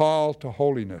universal call to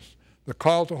holiness. The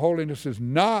call to holiness is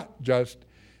not just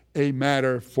a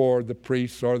matter for the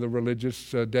priests or the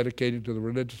religious dedicated to the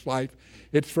religious life.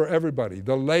 It's for everybody.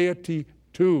 The laity,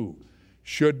 too,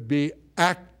 should be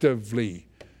actively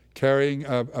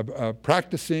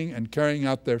practicing and carrying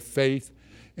out their faith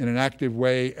in an active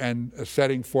way and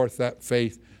setting forth that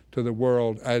faith to the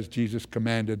world as Jesus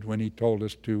commanded when he told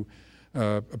us to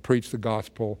preach the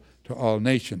gospel to all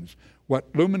nations. What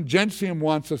Lumen Gentium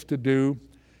wants us to do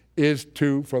is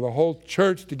for the whole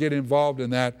church to get involved in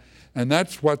that, and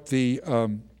that's what the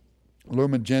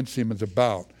Lumen Gentium is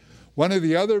about. One of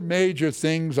the other major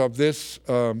things of this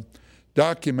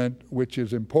document, which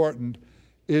is important,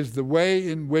 is the way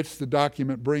in which the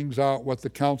document brings out what the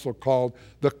council called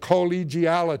the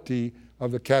collegiality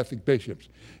of the Catholic bishops.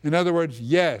 In other words,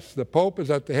 yes, the Pope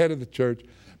is at the head of the church,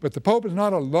 but the Pope is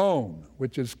not alone,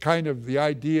 which is kind of the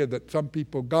idea that some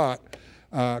people got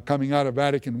coming out of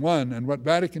Vatican I. And what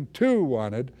Vatican II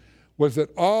wanted was that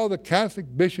all the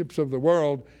Catholic bishops of the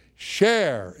world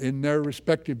share in their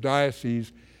respective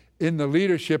dioceses in the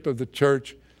leadership of the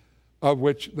church, of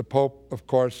which the Pope, of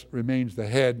course, remains the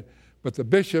head. But the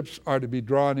bishops are to be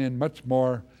drawn in much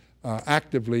more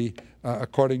actively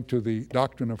according to the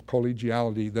doctrine of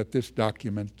collegiality that this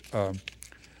document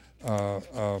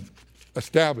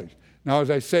established. Now, as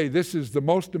I say, this is the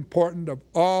most important of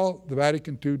all the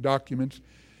Vatican II documents.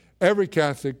 Every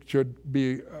Catholic should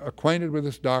be acquainted with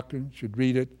this doctrine, should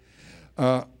read it.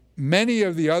 Many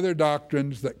of the other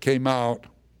doctrines that came out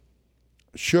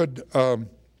should,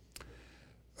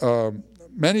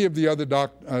 many of the other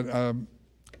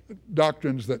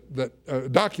documents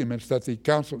that the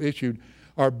council issued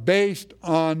are based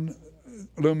on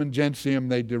Lumen Gentium.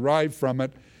 They derive from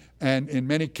it, and in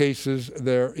many cases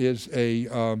there is the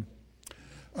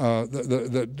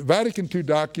Vatican II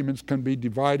documents can be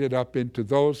divided up into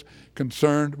those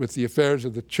concerned with the affairs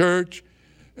of the church,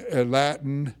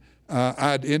 Latin,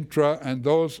 ad intra, and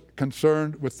those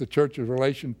concerned with the church's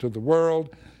relation to the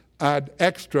world, ad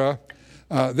extra.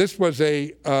 This was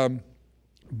a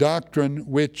doctrine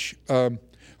which,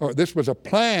 or this was a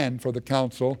plan for the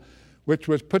council, which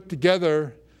was put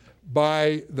together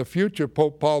by the future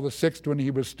Pope Paul VI when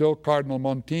he was still Cardinal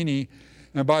Montini,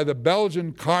 and by the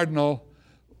Belgian Cardinal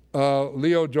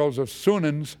Leo Joseph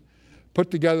Suenens, put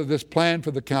together this plan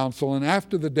for the council. And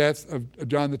after the death of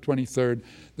John the 23rd,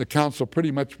 the council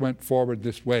pretty much went forward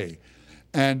this way.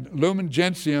 And Lumen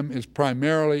Gentium is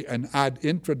primarily an ad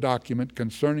intra document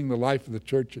concerning the life of the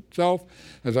church itself.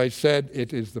 As I said,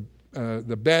 it is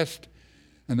the best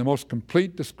and the most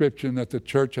complete description that the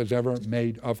church has ever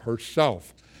made of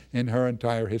herself in her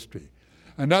entire history.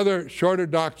 Another shorter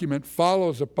document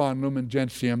follows upon Lumen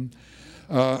Gentium,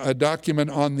 a document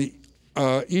on the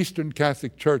Eastern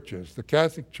Catholic churches. The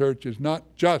Catholic Church is not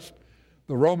just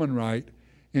the Roman Rite.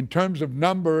 In terms of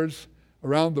numbers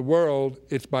around the world,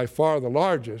 it's by far the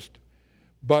largest,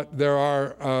 but there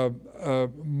are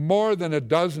more than a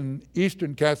dozen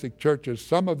Eastern Catholic churches,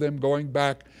 some of them going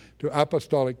back to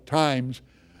apostolic times,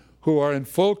 who are in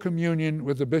full communion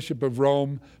with the Bishop of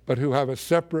Rome, but who have a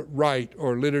separate rite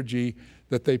or liturgy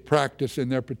that they practice in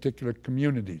their particular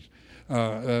communities.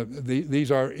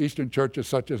 These are Eastern churches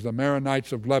such as the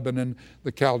Maronites of Lebanon,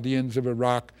 the Chaldeans of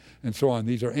Iraq, and so on.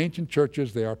 These are ancient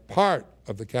churches. They are part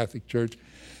of the Catholic Church.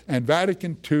 And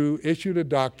Vatican II issued a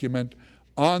document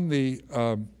on the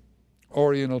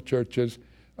Oriental churches,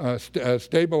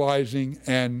 stabilizing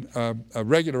and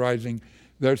regularizing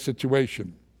their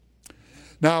situation.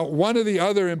 Now, one of the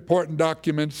other important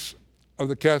documents of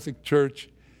the Catholic Church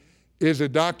is a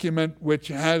document which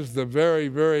has the very,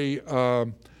 very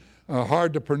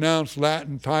hard to pronounce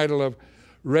Latin title of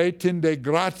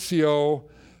Retindegratio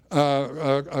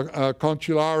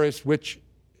Conciliaris, which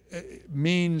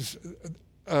means,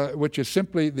 which is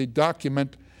simply the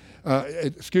document,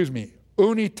 Unitatis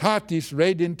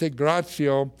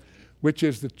Redintegratio, which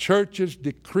is the Church's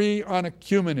decree on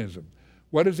ecumenism.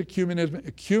 What is ecumenism?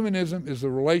 Ecumenism is the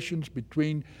relations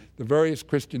between the various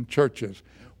Christian churches.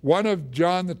 One of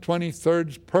John the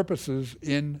 23rd's purposes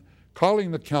in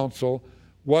calling the council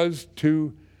was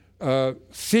to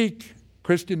seek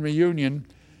Christian reunion,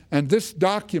 and this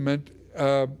document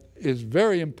is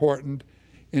very important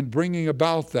in bringing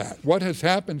about that. What has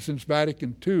happened since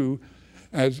Vatican II,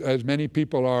 as many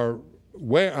people are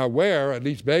aware, at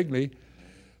least vaguely,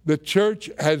 the Church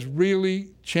has really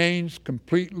changed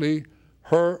completely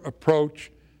her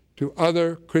approach to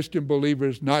other Christian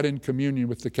believers not in communion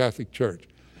with the Catholic Church.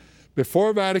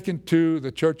 Before Vatican II,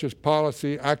 the Church's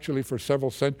policy, actually for several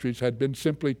centuries, had been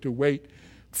simply to wait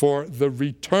for the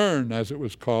return, as it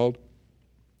was called,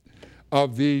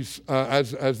 of these,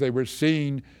 as they were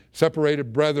seen,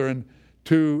 separated brethren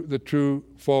to the true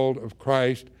fold of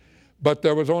Christ. But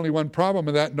there was only one problem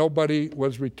in that: nobody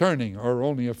was returning, or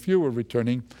only a few were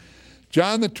returning.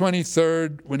 John the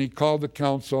 23rd, when he called the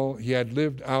council, he had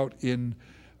lived out in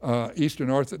Eastern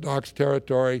Orthodox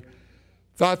territory,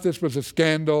 thought this was a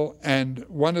scandal, and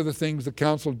one of the things the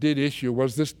council did issue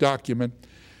was this document,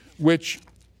 which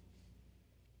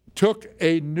took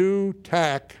a new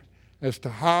tack as to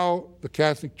how the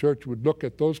Catholic Church would look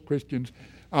at those Christians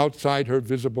outside her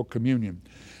visible communion.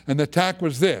 And the attack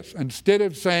was this. Instead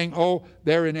of saying, oh,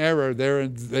 they're in error,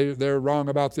 they're wrong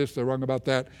about this, they're wrong about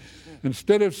that,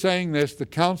 instead of saying this, the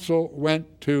council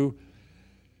went to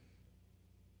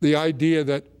the idea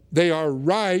that they are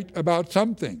right about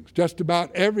some things. Just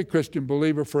about every Christian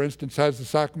believer, for instance, has the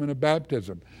sacrament of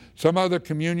baptism. Some other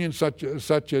communions, such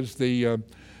as the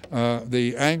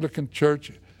Anglican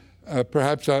Church,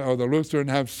 perhaps, or the Lutheran,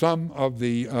 have some of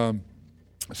the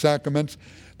sacraments.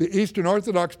 The Eastern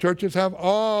Orthodox churches have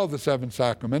all the 7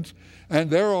 sacraments, and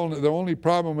the only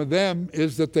problem with them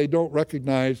is that they don't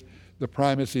recognize the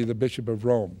primacy of the Bishop of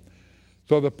Rome.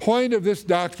 So the point of this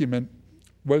document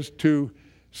was to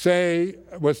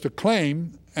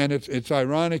claim, and it's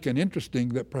ironic and interesting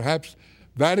that perhaps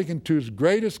Vatican II's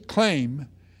greatest claim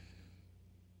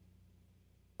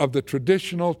of the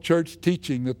traditional church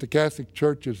teaching that the Catholic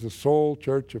Church is the sole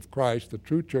Church of Christ, the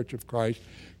true Church of Christ,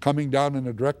 coming down in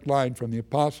a direct line from the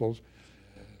apostles,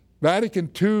 Vatican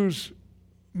II's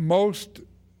most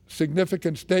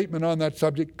significant statement on that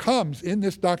subject comes in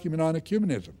this document on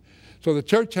ecumenism. So the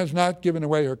Church has not given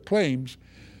away her claims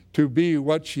to be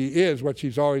what she is, what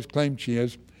she's always claimed she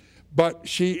is, but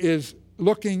she is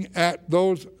looking at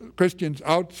those Christians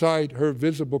outside her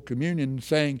visible communion and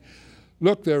saying,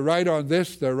 look, they're right on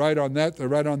this, they're right on that, they're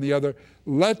right on the other.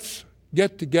 Let's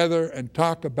get together and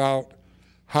talk about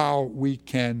how we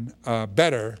can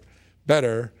better,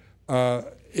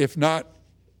 if not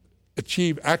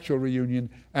achieve actual reunion,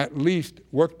 at least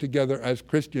work together as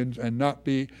Christians and not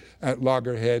be at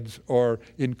loggerheads or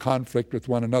in conflict with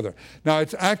one another. Now,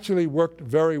 it's actually worked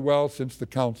very well since the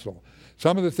Council.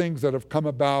 Some of the things that have come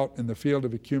about in the field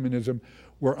of ecumenism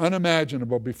were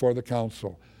unimaginable before the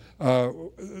Council.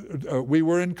 We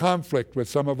were in conflict with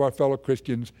some of our fellow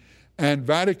Christians, and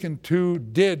Vatican II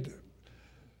did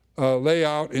lay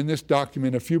out in this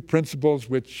document a few principles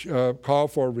which call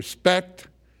for respect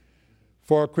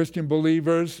for Christian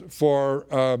believers, for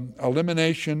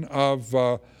elimination of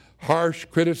harsh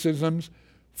criticisms,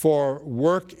 for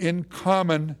work in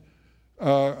common,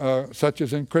 such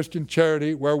as in Christian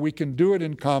charity, where we can do it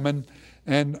in common.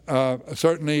 And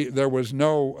certainly there was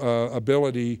no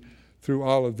ability through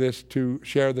all of this to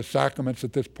share the sacraments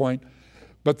at this point.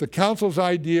 But the Council's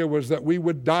idea was that we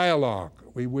would dialogue.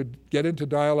 We would get into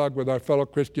dialogue with our fellow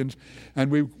Christians, and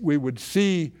we would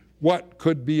see what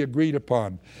could be agreed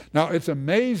upon. Now, it's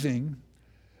amazing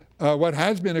what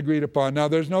has been agreed upon. Now,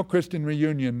 there's no Christian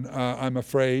reunion, I'm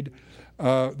afraid.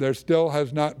 There still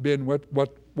has not been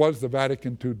what was the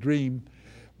Vatican II dream,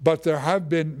 but there have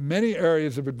been many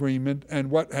areas of agreement,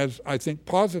 and what has, I think,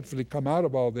 positively come out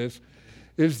of all this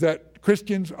is that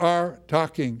Christians are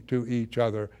talking to each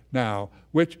other now,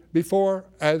 which before,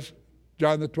 as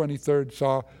John the 23rd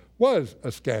saw, was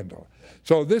a scandal.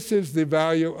 So this is the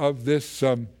value of this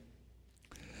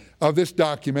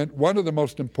document, one of the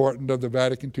most important of the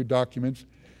Vatican II documents.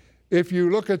 If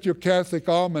you look at your Catholic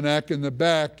Almanac in the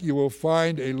back, you will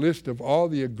find a list of all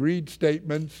the agreed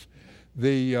statements,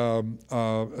 the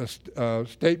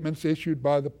statements issued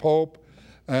by the Pope,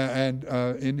 and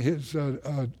in his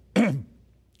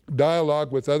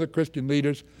dialogue with other Christian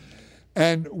leaders.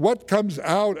 And what comes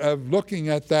out of looking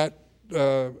at that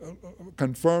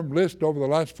confirmed list over the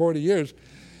last 40 years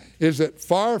is that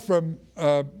far from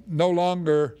no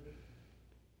longer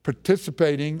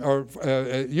participating, or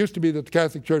it used to be that the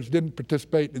Catholic Church didn't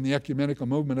participate in the ecumenical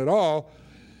movement at all.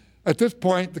 At this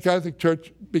point, the Catholic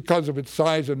Church, because of its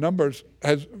size and numbers,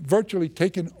 has virtually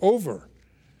taken over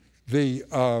the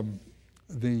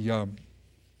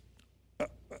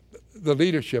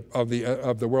leadership of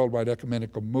the worldwide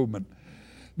ecumenical movement.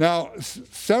 Now,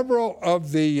 several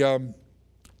of the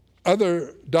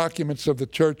other documents of the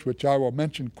Church, which I will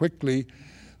mention quickly,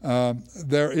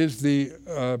 there is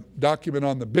the document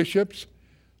on the bishops,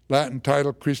 Latin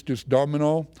title Christus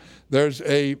Domino. There's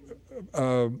a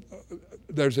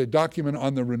document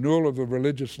on the renewal of the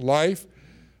religious life,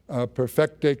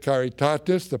 Perfecte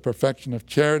Caritatis, the perfection of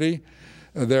charity.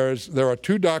 There are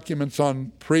 2 documents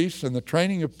on priests and the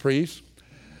training of priests,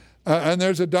 and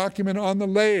there's a document on the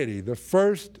laity, the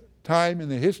first time in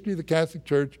the history of the Catholic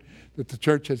Church that the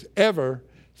Church has ever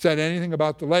said anything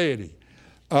about the laity.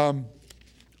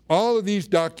 All of these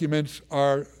documents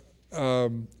are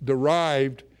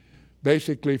derived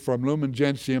basically from Lumen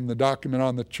Gentium, the document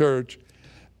on the Church,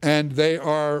 and they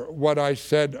are what I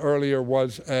said earlier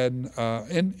was an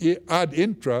ad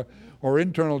intra, or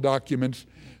internal documents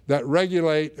that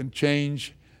regulate and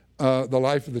change the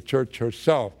life of the Church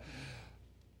herself.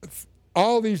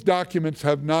 All these documents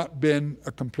have not been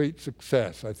a complete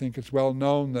success. I think it's well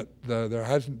known that there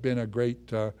hasn't been a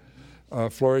great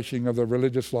flourishing of the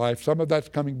religious life. Some of that's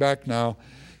coming back now.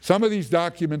 Some of these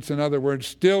documents, in other words,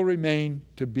 still remain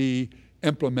to be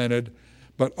implemented,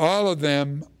 but all of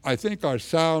them, I think, are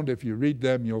sound. If you read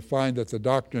them, you'll find that the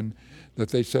doctrine that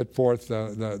they set forth,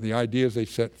 the ideas they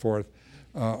set forth,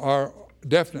 are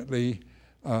definitely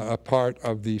a part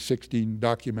of the 16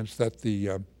 documents that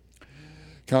the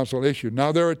Council issued.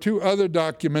 Now, there are two other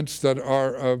documents that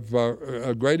are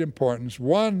of great importance.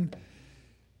 One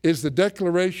is the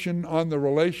Declaration on the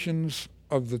Relations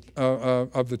of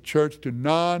the Church to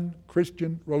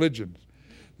non-Christian religions.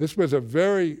 This was a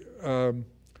very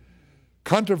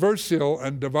controversial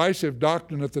and divisive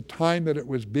doctrine at the time that it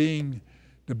was being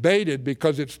debated,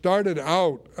 because it started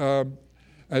out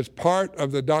as part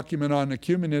of the document on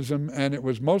ecumenism, and it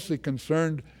was mostly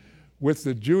concerned with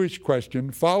the Jewish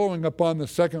question. Following upon the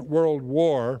Second World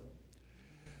War,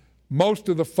 most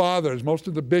of the fathers, most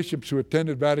of the bishops who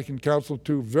attended Vatican Council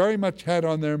II very much had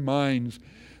on their minds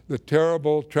the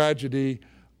terrible tragedy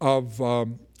of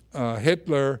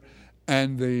Hitler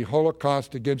and the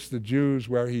Holocaust against the Jews,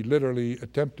 where he literally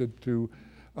attempted to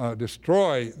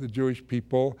destroy the Jewish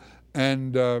people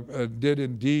and did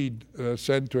indeed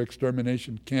send to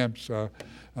extermination camps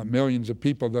millions of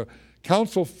people. The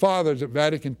Council Fathers at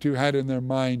Vatican II had in their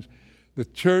minds the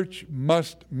Church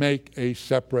must make a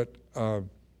separate,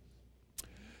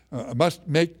 must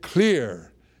make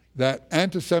clear that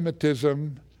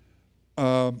anti-Semitism,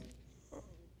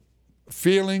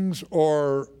 feelings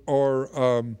or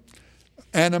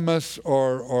animus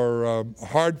or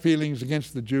hard feelings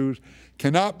against the Jews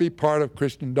cannot be part of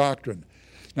Christian doctrine.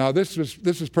 Now, this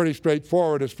is pretty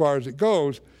straightforward as far as it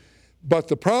goes, but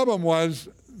the problem was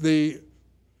the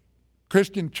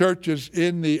Christian churches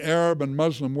in the Arab and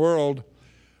Muslim world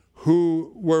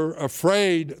who were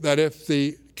afraid that if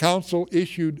the council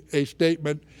issued a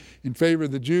statement in favor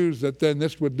of the Jews, that then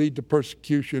this would lead to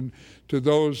persecution to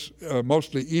those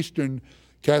mostly Eastern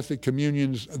Catholic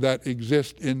communions that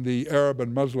exist in the Arab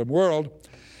and Muslim world.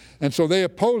 And so they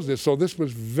opposed this. So this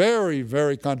was very,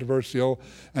 very controversial,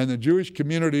 and the Jewish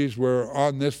communities were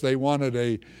on this. They wanted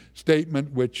a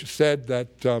statement which said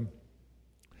that,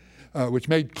 which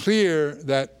made clear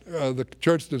that the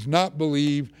church does not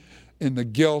believe in the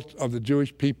guilt of the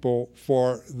Jewish people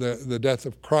for the death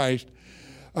of Christ.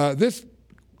 This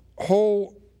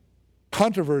whole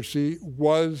controversy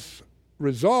was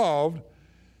resolved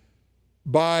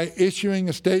by issuing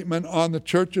a statement on the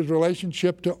church's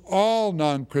relationship to all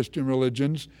non-Christian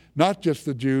religions, not just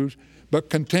the Jews,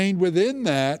 but contained within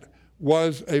that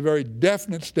was a very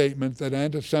definite statement that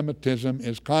anti-Semitism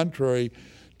is contrary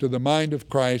to the mind of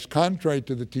Christ, contrary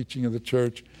to the teaching of the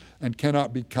church, and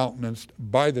cannot be countenanced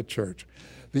by the church.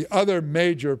 The other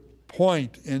major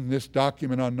point in this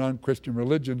document on non-Christian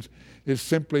religions is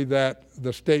simply that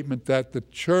the statement that the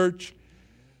church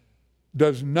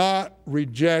does not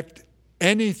reject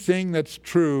anything that's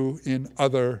true in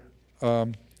other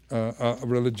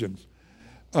religions.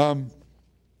 The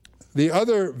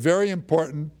other very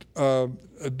important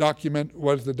document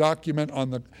was the document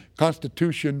on the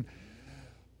Constitution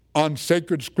on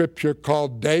sacred scripture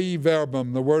called Dei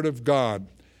Verbum, the Word of God.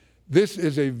 This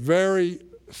is a very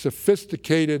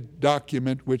sophisticated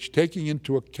document which, taking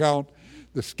into account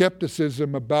the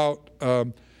skepticism about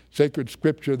sacred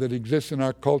scripture that exists in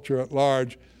our culture at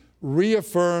large,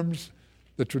 reaffirms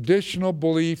the traditional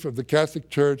belief of the Catholic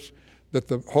Church that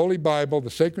the Holy Bible, the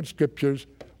sacred scriptures,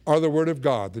 are the Word of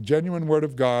God, the genuine Word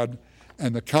of God,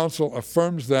 and the Council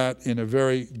affirms that in a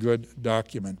very good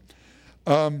document.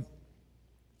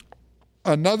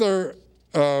 Another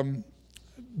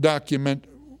document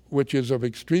which is of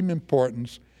extreme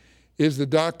importance is the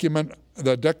document,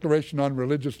 the Declaration on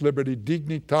Religious Liberty,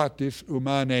 Dignitatis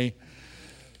Humanae.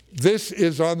 This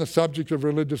is on the subject of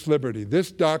religious liberty.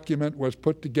 This document was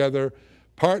put together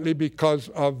partly because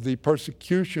of the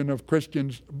persecution of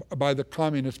Christians by the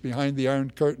communists behind the Iron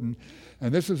Curtain.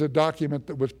 And this is a document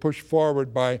that was pushed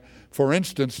forward by, for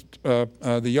instance,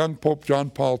 the young Pope John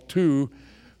Paul II,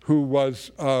 who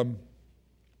was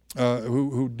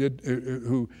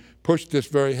who pushed this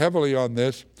very heavily on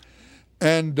this.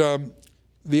 And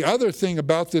the other thing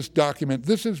about this document,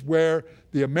 this is where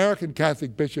the American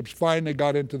Catholic bishops finally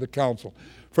got into the council.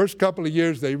 First couple of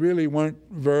years, they really weren't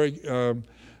very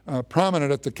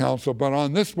prominent at the council, but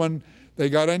on this one, they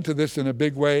got into this in a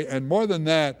big way. And more than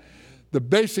that, the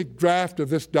basic draft of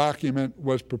this document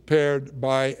was prepared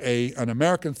by an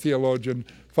American theologian,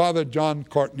 Father John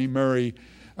Courtney Murray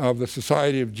of the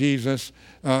Society of Jesus.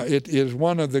 It is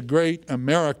one of the great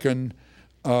American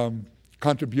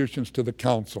contributions to the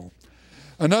council.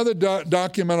 Another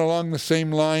document along the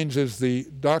same lines is the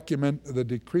document, the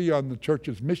Decree on the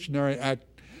Church's Missionary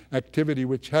activity,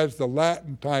 which has the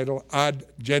Latin title Ad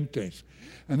Gentes.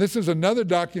 And this is another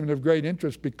document of great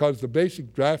interest because the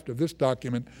basic draft of this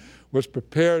document was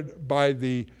prepared by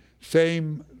the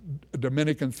same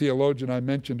Dominican theologian I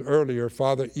mentioned earlier,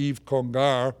 Father Yves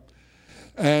Congar.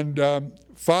 And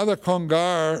Father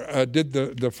Congar did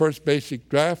the first basic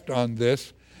draft on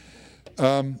this.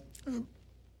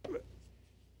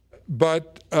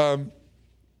 But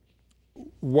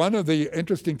one of the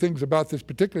interesting things about this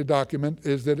particular document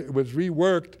is that it was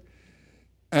reworked,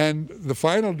 and the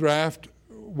final draft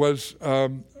was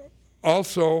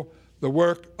also the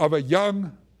work of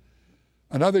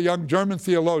another young German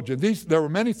theologian. There were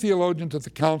many theologians at the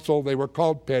council. They were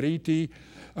called periti.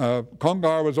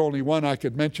 Congar was only one. I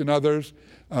could mention others.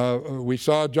 We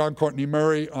saw John Courtney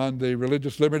Murray on the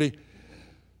religious liberty.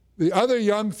 The other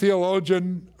young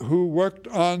theologian who worked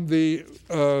on the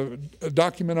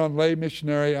document on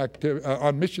missionary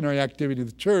activity of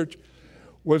the church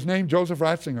was named Joseph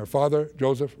Ratzinger, Father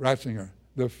Joseph Ratzinger,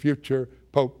 the future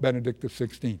Pope Benedict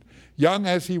XVI. Young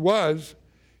as he was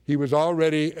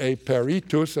already a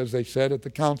peritus, as they said at the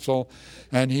council,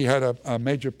 and he had a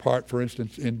major part, for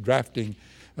instance, in drafting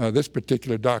this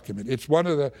particular document. It's one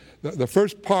of the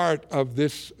first part of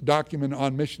this document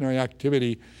on missionary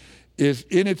activity is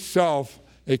in itself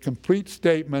a complete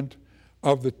statement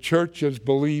of the church's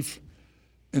belief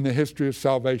in the history of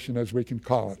salvation, as we can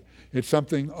call it. It's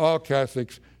something all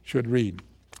Catholics should read.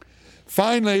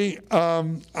 Finally,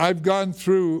 I've gone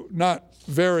through not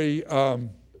in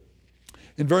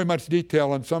very much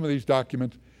detail on some of these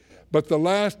documents, but the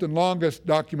last and longest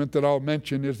document that I'll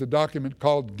mention is the document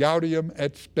called Gaudium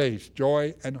et Spes,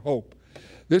 Joy and Hope.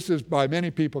 This is by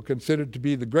many people considered to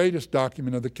be the greatest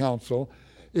document of the council.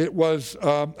 It was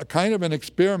a kind of an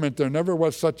experiment. There never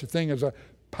was such a thing as a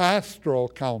pastoral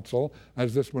council,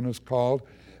 as this one is called,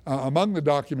 among the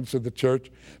documents of the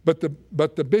church. But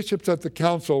the bishops at the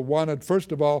council wanted,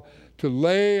 first of all, to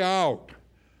lay out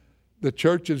the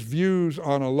church's views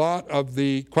on a lot of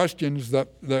the questions that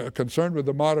are concerned with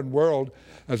the modern world.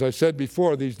 As I said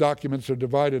before, these documents are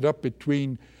divided up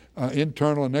between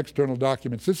internal and external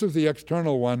documents. This is the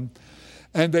external one.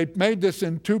 And they made this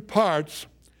in two parts.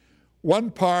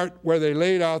 One part where they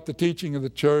laid out the teaching of the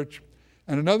church,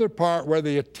 and another part where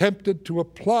they attempted to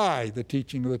apply the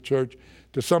teaching of the church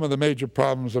to some of the major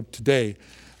problems of today,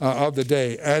 of the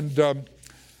day. And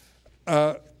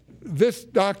this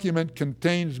document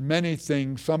contains many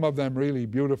things, some of them really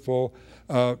beautiful.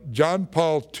 John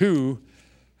Paul II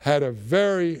had a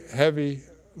very heavy,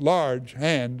 large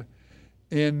hand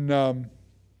in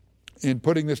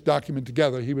putting this document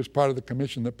together. He was part of the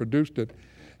commission that produced it.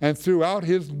 And throughout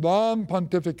his long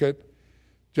pontificate,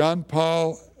 John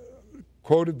Paul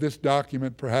quoted this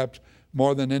document perhaps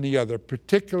more than any other,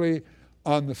 particularly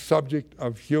on the subject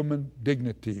of human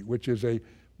dignity, which is a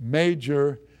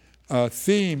major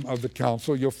theme of the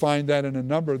council. You'll find that in a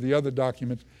number of the other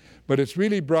documents, but it's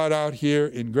really brought out here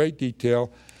in great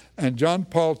detail. And John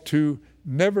Paul II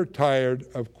never tired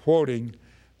of quoting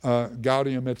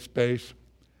Gaudium et Spes.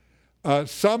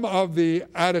 Some of the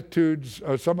attitudes,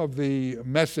 some of the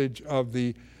message of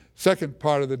the second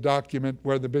part of the document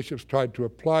where the bishops tried to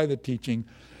apply the teaching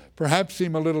perhaps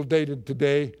seem a little dated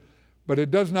today, but it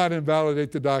does not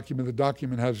invalidate the document. The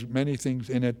document has many things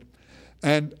in it.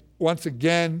 And once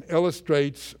again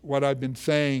illustrates what I've been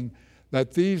saying,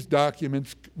 that these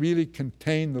documents really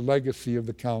contain the legacy of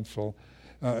the council.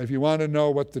 If you want to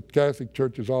know what the Catholic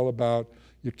Church is all about,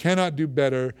 you cannot do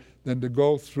better than to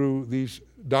go through these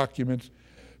documents,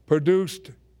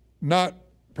 produced not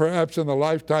perhaps in the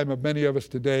lifetime of many of us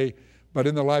today, but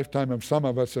in the lifetime of some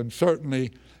of us, and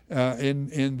certainly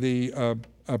in the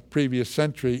previous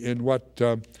century, in what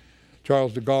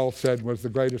Charles de Gaulle said was the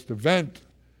greatest event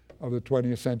of the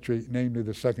 20th century, namely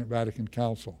the Second Vatican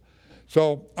Council.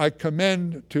 So I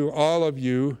commend to all of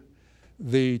you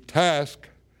the task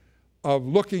of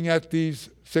looking at these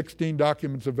 16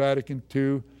 documents of Vatican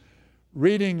II,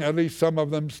 reading at least some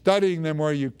of them, studying them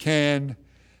where you can,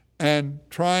 and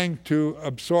trying to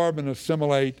absorb and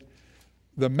assimilate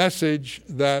the message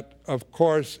that, of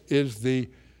course, is the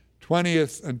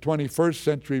 20th and 21st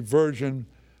century version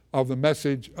of the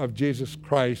message of Jesus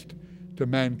Christ to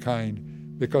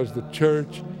mankind, because the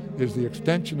church is the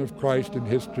extension of Christ in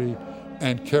history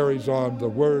and carries on the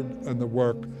word and the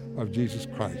work of Jesus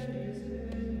Christ.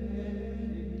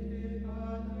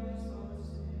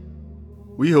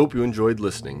 We hope you enjoyed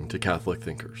listening to Catholic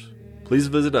Thinkers. Please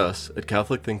visit us at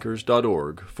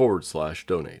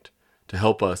catholicthinkers.org/donate to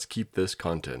help us keep this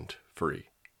content free.